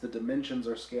size, the dimensions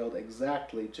are scaled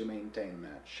exactly to maintain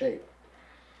that shape.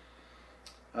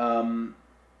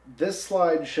 This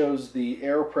slide shows the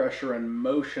air pressure and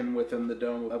motion within the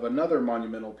dome of another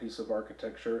monumental piece of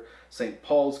architecture, St.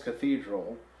 Paul's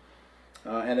Cathedral.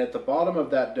 And at the bottom of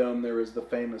that dome there is the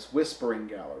famous Whispering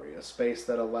Gallery, a space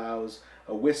that allows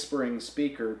a whispering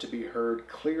speaker to be heard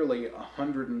clearly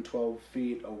 112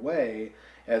 feet away,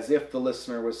 as if the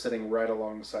listener was sitting right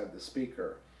alongside the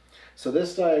speaker. So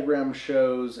this diagram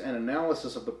shows an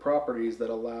analysis of the properties that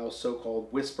allow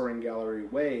so-called Whispering Gallery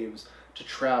waves to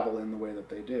travel in the way that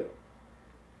they do.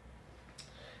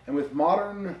 And with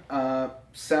modern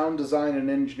sound design and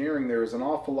engineering, there is an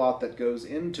awful lot that goes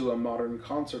into a modern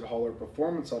concert hall or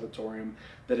performance auditorium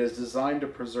that is designed to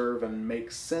preserve and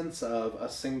make sense of a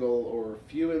single or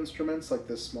few instruments like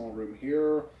this small room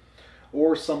here,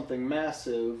 or something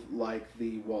massive like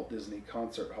the Walt Disney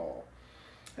Concert Hall.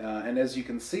 And as you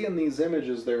can see in these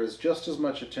images, there is just as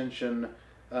much attention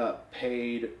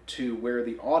paid to where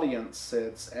the audience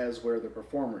sits as where the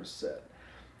performers sit.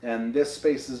 And this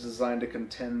space is designed to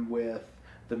contend with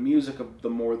the music of the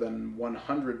more than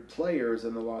 100 players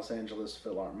in the Los Angeles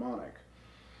Philharmonic.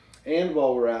 And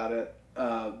while we're at it,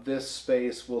 this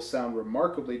space will sound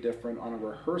remarkably different on a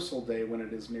rehearsal day when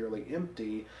it is nearly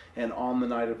empty, and on the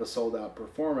night of a sold-out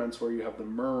performance where you have the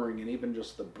murmuring and even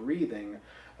just the breathing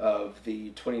of the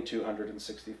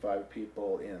 2,265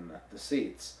 people in the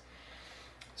seats.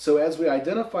 So as we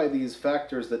identify these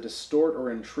factors that distort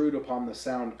or intrude upon the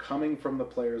sound coming from the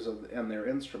players and their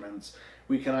instruments,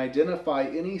 we can identify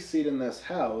any seat in this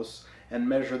house and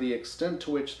measure the extent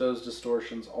to which those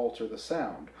distortions alter the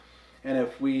sound. And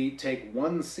if we take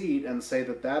one seat and say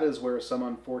that that is where some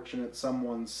unfortunate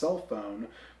someone's cell phone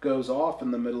goes off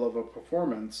in the middle of a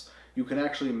performance, you can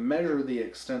actually measure the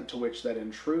extent to which that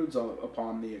intrudes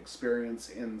upon the experience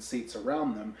in seats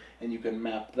around them, and you can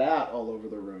map that all over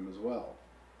the room as well.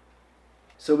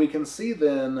 So we can see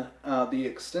then the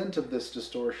extent of this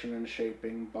distortion and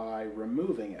shaping by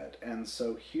removing it. And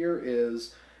so here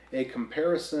is a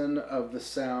comparison of the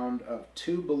sound of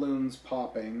two balloons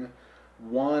popping,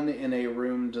 one in a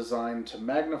room designed to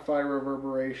magnify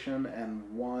reverberation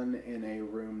and one in a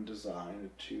room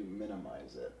designed to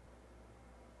minimize it.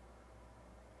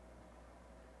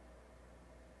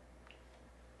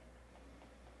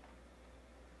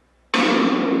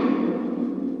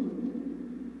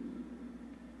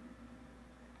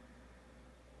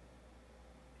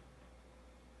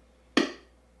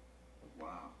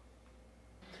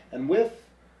 And with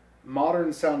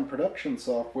modern sound production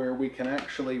software, we can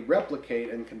actually replicate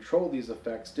and control these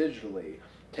effects digitally,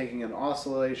 taking an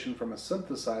oscillation from a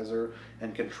synthesizer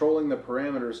and controlling the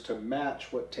parameters to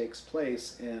match what takes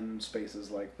place in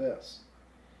spaces like this.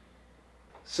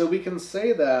 So we can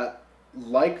say that,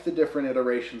 like the different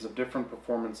iterations of different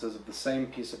performances of the same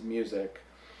piece of music,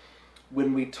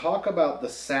 when we talk about the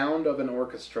sound of an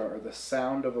orchestra or the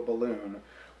sound of a balloon,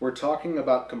 we're talking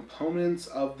about components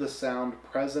of the sound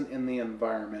present in the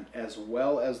environment, as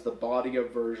well as the body of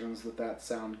versions that that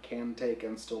sound can take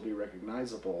and still be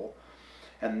recognizable.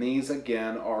 And these,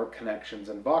 again, are connections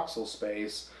in voxel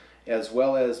space, as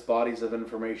well as bodies of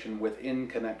information within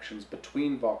connections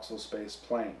between voxel space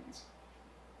planes.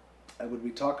 And when we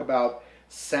talk about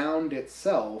sound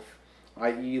itself,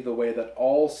 i.e. the way that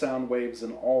all sound waves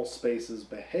in all spaces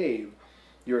behave,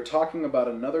 you're talking about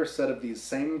another set of these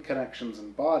same connections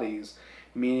and bodies,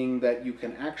 meaning that you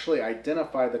can actually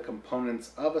identify the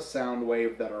components of a sound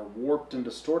wave that are warped and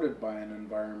distorted by an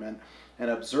environment and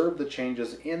observe the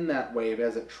changes in that wave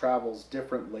as it travels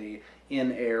differently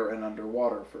in air and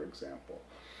underwater, for example.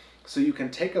 So you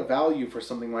can take a value for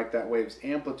something like that wave's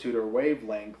amplitude or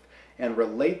wavelength and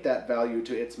relate that value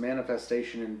to its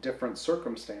manifestation in different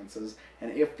circumstances,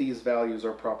 and if these values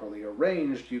are properly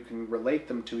arranged, you can relate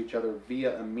them to each other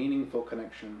via a meaningful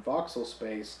connection in voxel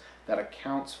space that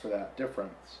accounts for that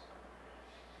difference.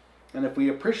 And if we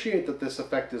appreciate that this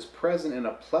effect is present in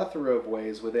a plethora of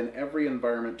ways within every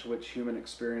environment to which human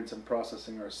experience and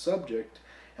processing are subject,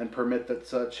 and permit that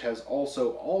such has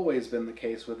also always been the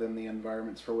case within the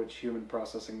environments for which human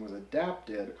processing was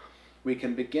adapted, we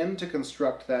can begin to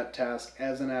construct that task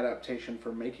as an adaptation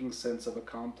for making sense of a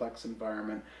complex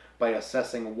environment by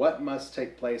assessing what must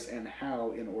take place and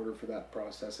how in order for that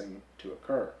processing to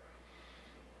occur.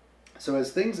 So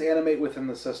as things animate within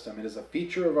the system, it is a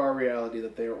feature of our reality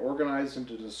that they are organized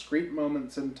into discrete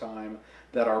moments in time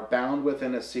that are bound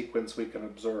within a sequence we can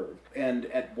observe. And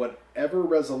at whatever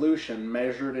resolution,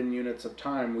 measured in units of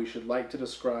time, we should like to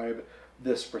describe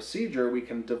this procedure, we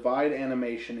can divide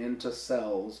animation into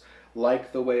cells,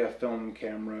 like the way a film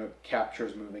camera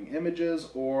captures moving images,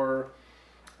 or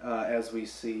as we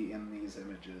see in these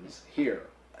images here.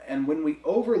 And when we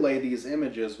overlay these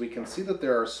images, we can see that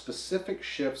there are specific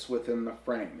shifts within the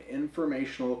frame,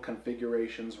 informational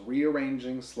configurations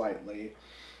rearranging slightly.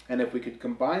 And if we could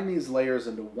combine these layers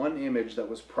into one image that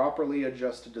was properly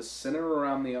adjusted to center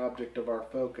around the object of our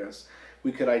focus,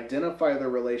 we could identify the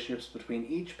relationships between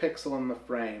each pixel in the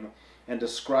frame and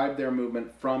describe their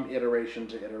movement from iteration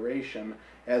to iteration,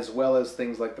 as well as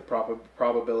things like the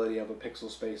probability of a pixel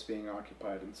space being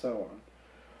occupied and so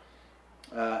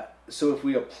on. So if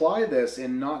we apply this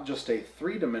in not just a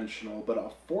three-dimensional but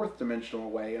a fourth-dimensional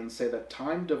way and say that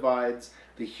time divides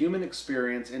the human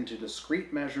experience into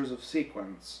discrete measures of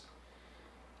sequence,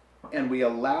 and we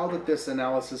allow that this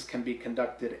analysis can be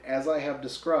conducted as I have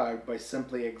described by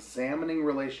simply examining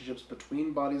relationships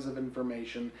between bodies of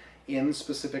information in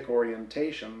specific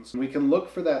orientations, we can look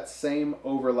for that same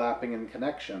overlapping and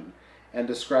connection and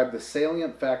describe the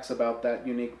salient facts about that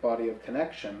unique body of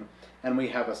connection, and we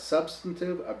have a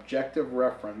substantive, objective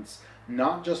reference,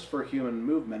 not just for human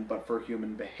movement, but for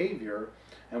human behavior,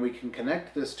 and we can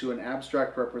connect this to an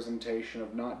abstract representation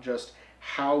of not just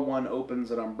how one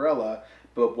opens an umbrella,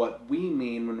 but what we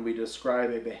mean when we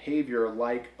describe a behavior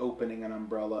like opening an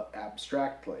umbrella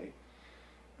abstractly.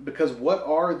 Because what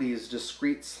are these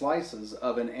discrete slices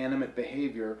of an animate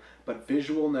behavior but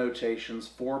visual notations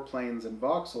for planes and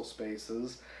voxel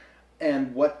spaces?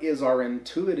 And what is our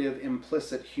intuitive,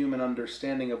 implicit human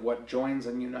understanding of what joins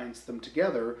and unites them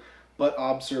together but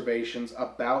observations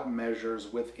about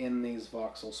measures within these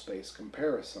voxel space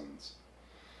comparisons?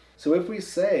 So if we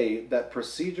say that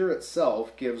procedure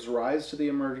itself gives rise to the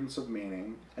emergence of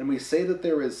meaning, and we say that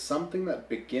there is something that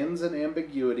begins in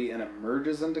ambiguity and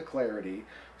emerges into clarity,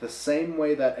 the same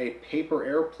way that a paper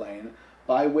airplane,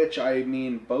 by which I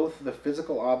mean both the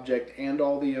physical object and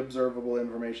all the observable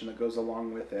information that goes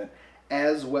along with it,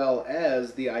 as well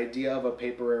as the idea of a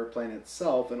paper airplane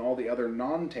itself and all the other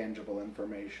non-tangible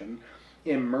information,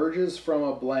 emerges from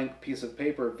a blank piece of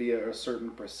paper via a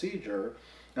certain procedure,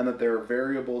 and that there are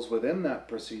variables within that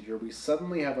procedure, we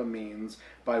suddenly have a means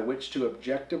by which to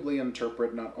objectively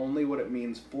interpret not only what it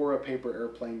means for a paper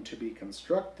airplane to be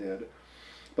constructed,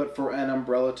 but for an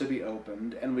umbrella to be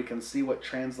opened, and we can see what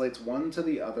translates one to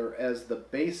the other as the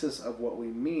basis of what we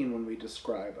mean when we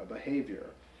describe a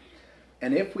behavior.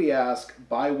 And if we ask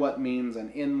by what means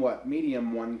and in what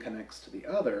medium one connects to the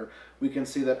other, we can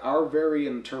see that our very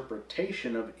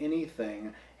interpretation of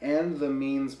anything and the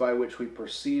means by which we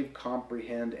perceive,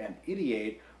 comprehend, and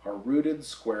ideate are rooted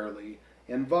squarely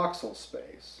in voxel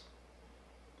space.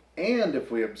 And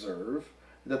if we observe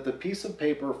that the piece of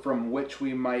paper from which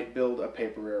we might build a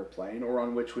paper airplane, or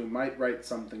on which we might write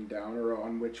something down, or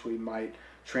on which we might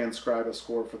transcribe a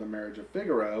score for the Marriage of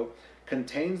Figaro,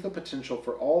 contains the potential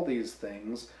for all these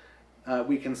things,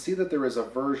 we can see that there is a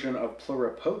version of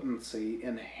pluripotency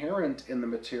inherent in the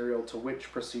material to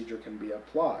which procedure can be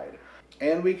applied.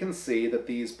 And we can see that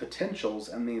these potentials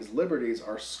and these liberties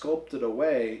are sculpted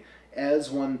away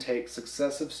as one takes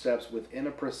successive steps within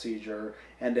a procedure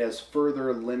and as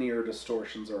further linear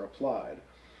distortions are applied.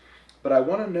 But I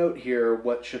want to note here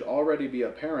what should already be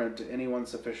apparent to anyone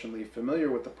sufficiently familiar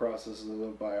with the processes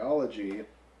of biology,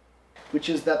 which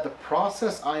is that the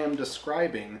process I am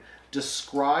describing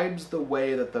describes the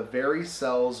way that the very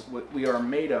cells we are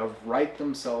made of write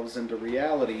themselves into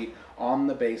reality on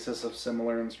the basis of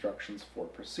similar instructions for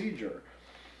procedure,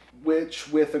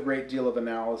 which, with a great deal of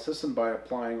analysis and by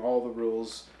applying all the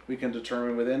rules we can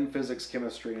determine within physics,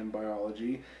 chemistry, and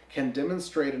biology, can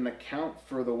demonstrate and account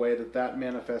for the way that that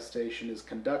manifestation is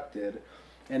conducted.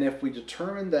 And if we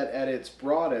determine that at its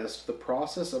broadest, the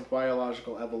process of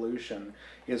biological evolution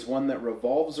is one that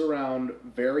revolves around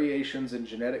variations in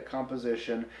genetic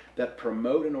composition that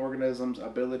promote an organism's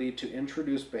ability to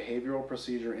introduce behavioral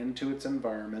procedure into its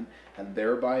environment and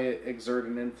thereby exert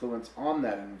an influence on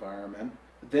that environment,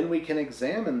 then we can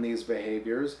examine these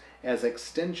behaviors as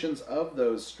extensions of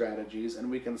those strategies, and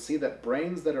we can see that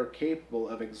brains that are capable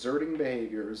of exerting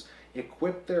behaviors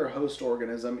equip their host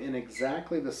organism in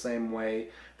exactly the same way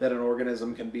that an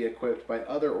organism can be equipped by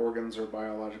other organs or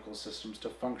biological systems to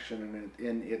function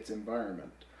in its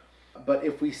environment. But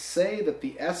if we say that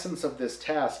the essence of this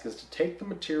task is to take the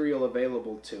material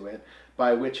available to it,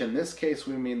 by which in this case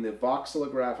we mean the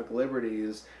voxelographic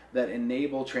liberties that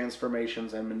enable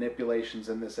transformations and manipulations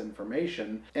in this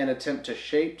information, and attempt to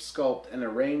shape, sculpt, and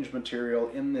arrange material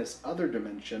in this other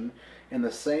dimension in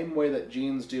the same way that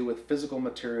genes do with physical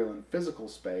material in physical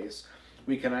space,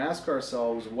 we can ask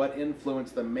ourselves what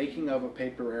influence the making of a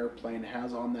paper airplane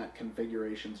has on that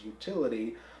configuration's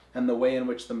utility, and the way in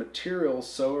which the material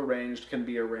so arranged can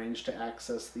be arranged to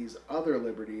access these other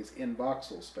liberties in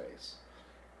voxel space.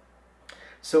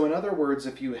 So in other words,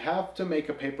 if you have to make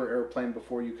a paper airplane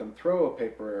before you can throw a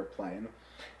paper airplane,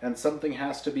 and something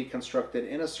has to be constructed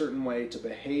in a certain way to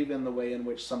behave in the way in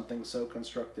which something so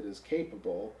constructed is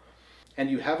capable, and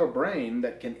you have a brain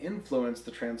that can influence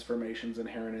the transformations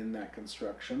inherent in that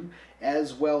construction,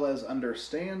 as well as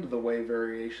understand the way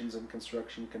variations in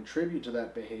construction contribute to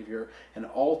that behavior and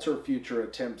alter future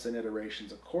attempts and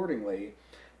iterations accordingly,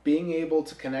 being able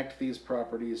to connect these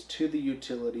properties to the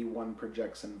utility one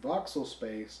projects in voxel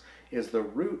space is the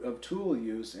root of tool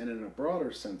use and, in a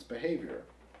broader sense, behavior.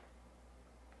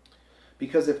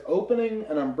 Because if opening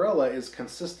an umbrella is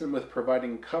consistent with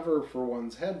providing cover for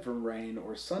one's head from rain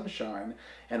or sunshine,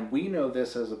 and we know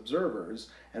this as observers,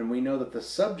 and we know that the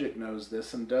subject knows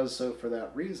this and does so for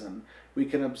that reason, we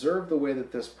can observe the way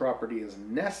that this property is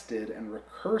nested and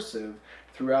recursive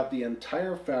throughout the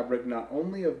entire fabric, not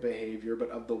only of behavior,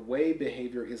 but of the way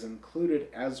behavior is included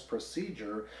as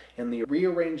procedure in the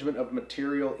rearrangement of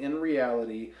material in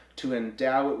reality to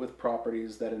endow it with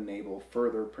properties that enable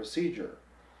further procedure.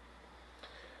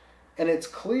 And it's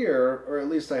clear, or at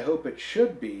least I hope it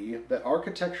should be, that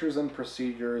architectures and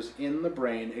procedures in the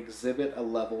brain exhibit a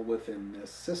level within this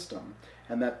system,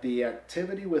 and that the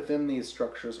activity within these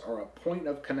structures are a point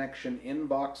of connection in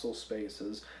voxel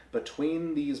spaces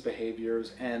between these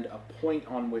behaviors and a point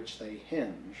on which they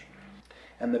hinge.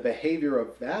 And the behavior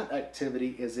of that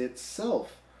activity is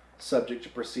itself subject to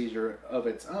procedure of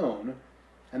its own,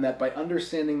 and that by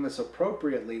understanding this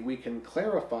appropriately, we can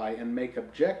clarify and make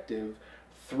objective,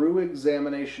 through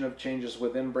examination of changes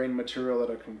within brain material that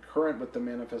are concurrent with the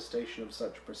manifestation of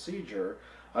such procedure,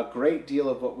 a great deal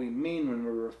of what we mean when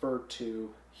we refer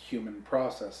to human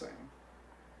processing.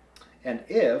 And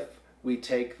if we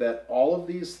take that all of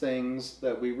these things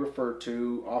that we refer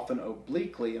to, often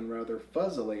obliquely and rather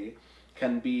fuzzily,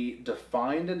 can be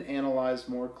defined and analyzed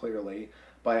more clearly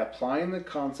by applying the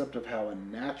concept of how a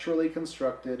naturally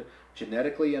constructed,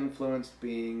 genetically influenced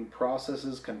being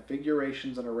processes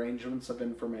configurations and arrangements of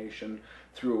information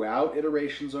throughout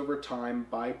iterations over time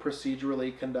by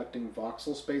procedurally conducting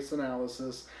voxel space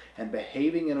analysis and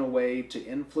behaving in a way to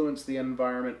influence the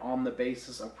environment on the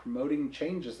basis of promoting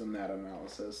changes in that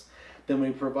analysis, then we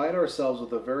provide ourselves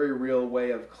with a very real way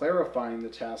of clarifying the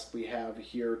task we have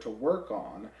here to work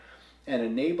on and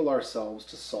enable ourselves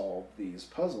to solve these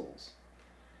puzzles.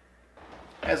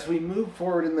 As we move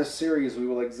forward in this series, we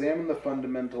will examine the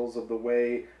fundamentals of the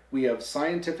way we have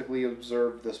scientifically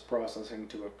observed this processing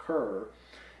to occur,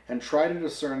 and try to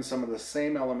discern some of the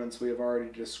same elements we have already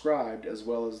described, as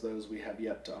well as those we have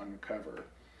yet to uncover.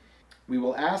 We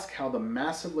will ask how the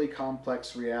massively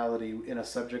complex reality in a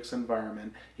subject's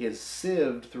environment is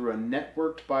sieved through a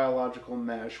networked biological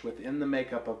mesh within the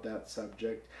makeup of that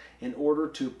subject in order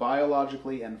to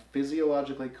biologically and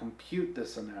physiologically compute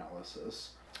this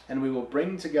analysis. And we will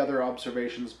bring together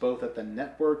observations both at the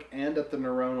network and at the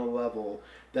neuronal level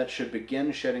that should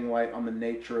begin shedding light on the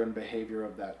nature and behavior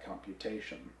of that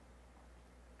computation.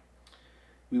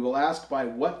 We will ask by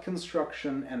what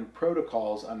construction and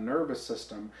protocols a nervous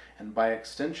system, and by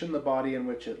extension the body in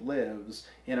which it lives,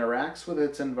 interacts with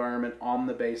its environment on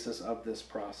the basis of this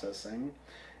processing.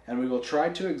 And we will try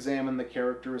to examine the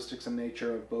characteristics and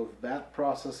nature of both that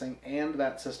processing and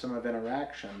that system of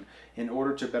interaction in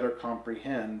order to better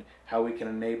comprehend how we can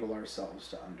enable ourselves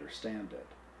to understand it.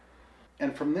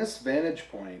 And from this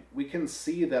vantage point, we can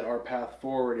see that our path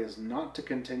forward is not to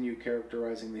continue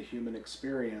characterizing the human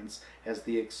experience as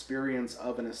the experience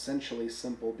of an essentially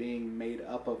simple being made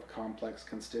up of complex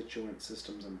constituent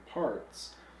systems and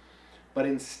parts, but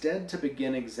instead to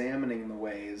begin examining the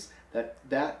ways that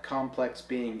that complex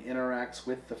being interacts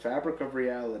with the fabric of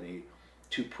reality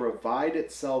to provide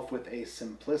itself with a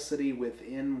simplicity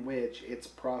within which its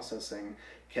processing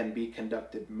can be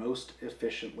conducted most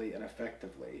efficiently and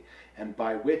effectively, and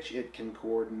by which it can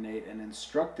coordinate and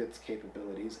instruct its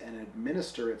capabilities and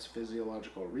administer its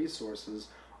physiological resources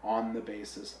on the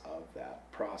basis of that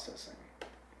processing.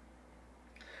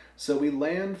 So we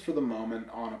land for the moment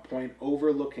on a point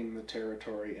overlooking the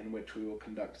territory in which we will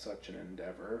conduct such an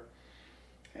endeavor,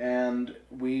 and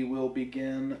we will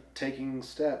begin taking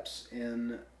steps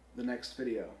in the next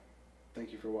video.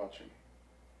 Thank you for watching.